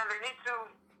 yeah, man, they need to,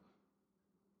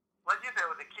 like you said,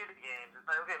 with the kiddie games, it's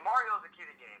like, okay, Mario's a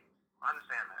kiddie game. I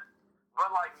understand that.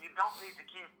 But, like, you don't need to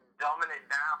keep dumbing it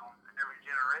down every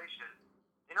generation.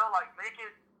 You know, like, make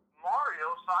it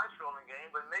Mario side-scrolling game,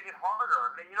 but make it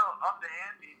harder. I mean, up the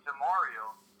ante to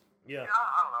Mario. Yeah.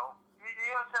 I don't know. You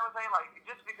understand what I'm saying? Like,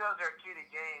 just because they're kiddie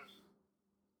games,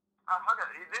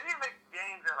 they need to make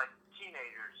games that, like,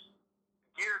 teenagers,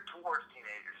 geared towards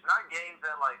teenagers, not games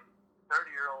that, like,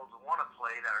 30-year-olds want to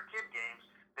play that are kid games.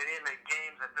 They need to make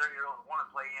games that 30-year-olds want to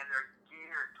play, and they're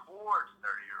geared towards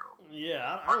 30-year-olds.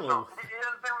 Yeah, I don't know. You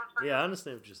understand what I'm saying? Yeah, I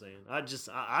understand what you're saying.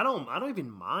 I don't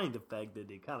even mind the fact that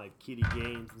they kind of kiddie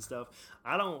games and stuff.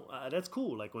 I don't. That's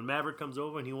cool. Like when Maverick comes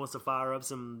over and he wants to fire up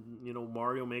some,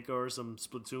 Mario Maker or some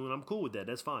Splatoon, I'm cool with that.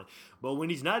 That's fine. But when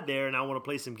he's not there and I want to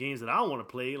play some games that I want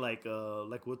to play, like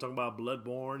we're talking about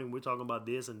Bloodborne and we're talking about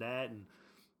this and that, and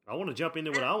I want to jump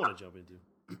into what I want to jump into.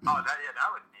 That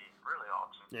would be really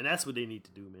awesome. And that's what they need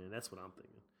to do, man. That's what I'm thinking.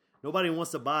 Nobody wants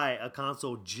to buy a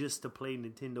console just to play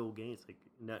Nintendo games. Like,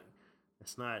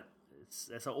 that's not.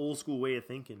 That's an old school way of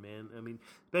thinking, man. I mean,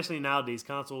 especially nowadays,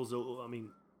 consoles. I mean,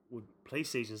 with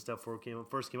PlayStation stuff first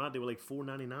came out, they were like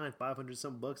 $499, $500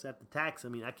 something bucks after tax. I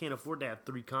mean, I can't afford to have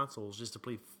 3 consoles just to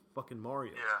play fucking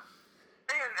Mario. Yeah.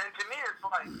 And to me, it's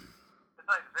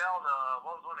like Zelda.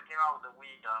 What was the one that came out with the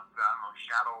Wii? I don't know,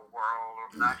 Shadow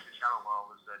World. Actually, Shadow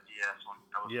World was the DS one.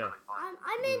 That was really fun.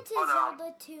 I'm into Zelda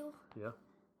too. Yeah.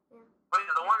 But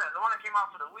the one that came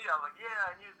out for the Wii, I was like,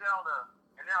 yeah, new Zelda.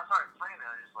 And then I started playing it, and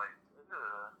I was just like,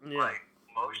 like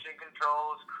motion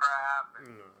controls, crap.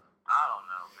 And I don't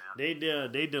know,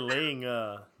 man. They delaying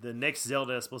the next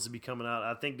Zelda that's supposed to be coming out.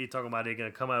 I think they're talking about they're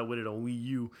gonna come out with it on Wii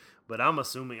U, but I'm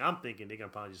thinking they're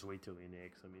gonna probably just wait till the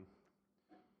NX. I mean,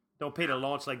 Don't pay to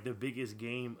launch like the biggest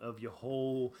game of your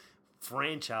whole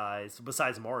franchise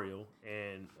besides Mario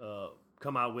and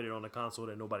come out with it on a console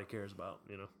that nobody cares about,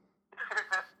 you know.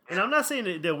 And I'm not saying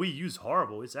that Wii U's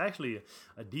horrible. It's actually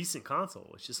a decent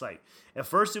console. It's just like at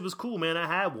first it was cool, man. I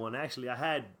had one actually. I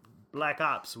had Black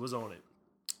Ops was on it.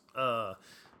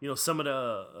 You know, some of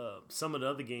the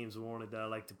other games were on it that I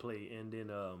like to play, and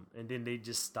then they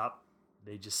just stopped.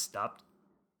 They just stopped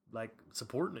like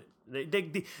supporting it.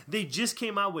 They just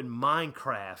came out with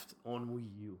Minecraft on Wii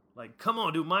U. Like, come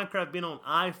on, dude, Minecraft been on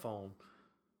iPhone.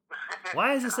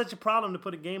 Why is it such a problem to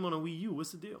put a game on a Wii U?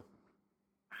 What's the deal?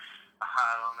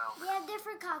 I don't know. Yeah,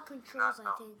 different controls,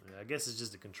 I think. Yeah, I guess it's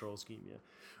just a control scheme, yeah.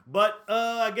 But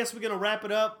I guess we're gonna wrap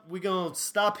it up. We're gonna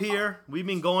stop here. We've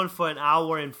been going for an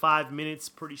hour and 5 minutes,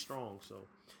 pretty strong. So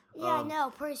yeah, I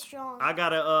know, pretty strong. I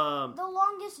gotta the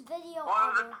longest video Well,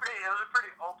 it was ever. a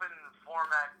pretty open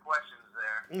format questions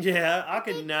there. Yeah, I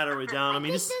can narrow it down. I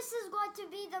mean, this is going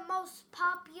to be the most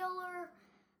popular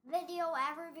video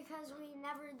ever because we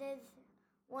never did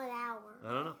 1 hour.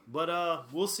 I don't know,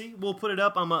 but we'll see. We'll put it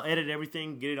up. I'm gonna edit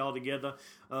everything, get it all together,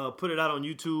 put it out on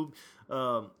YouTube.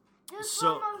 Do a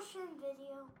promotion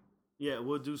video. Yeah,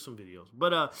 we'll do some videos.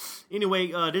 But anyway,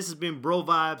 this has been Bro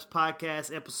Vibes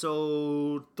Podcast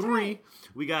episode 3.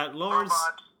 We got Lawrence.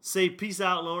 Say peace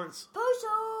out, Lawrence. Peace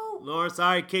out. Lawrence, all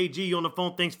right, KG, you on the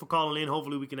phone. Thanks for calling in.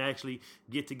 Hopefully we can actually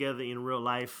get together in real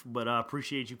life. But I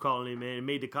appreciate you calling in, man. It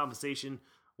made the conversation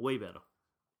way better.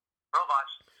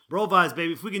 Bro Vibes,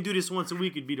 baby. If we can do this once a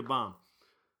week, it'd be the bomb.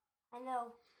 I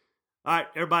know. All right,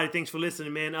 everybody, thanks for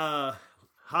listening, man.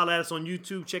 Holla at us on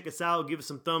YouTube. Check us out. Give us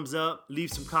some thumbs up.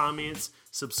 Leave some comments.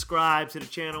 Subscribe to the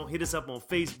channel. Hit us up on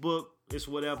Facebook. It's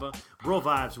whatever. Bro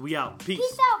Vibes, we out. Peace.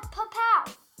 Peace out.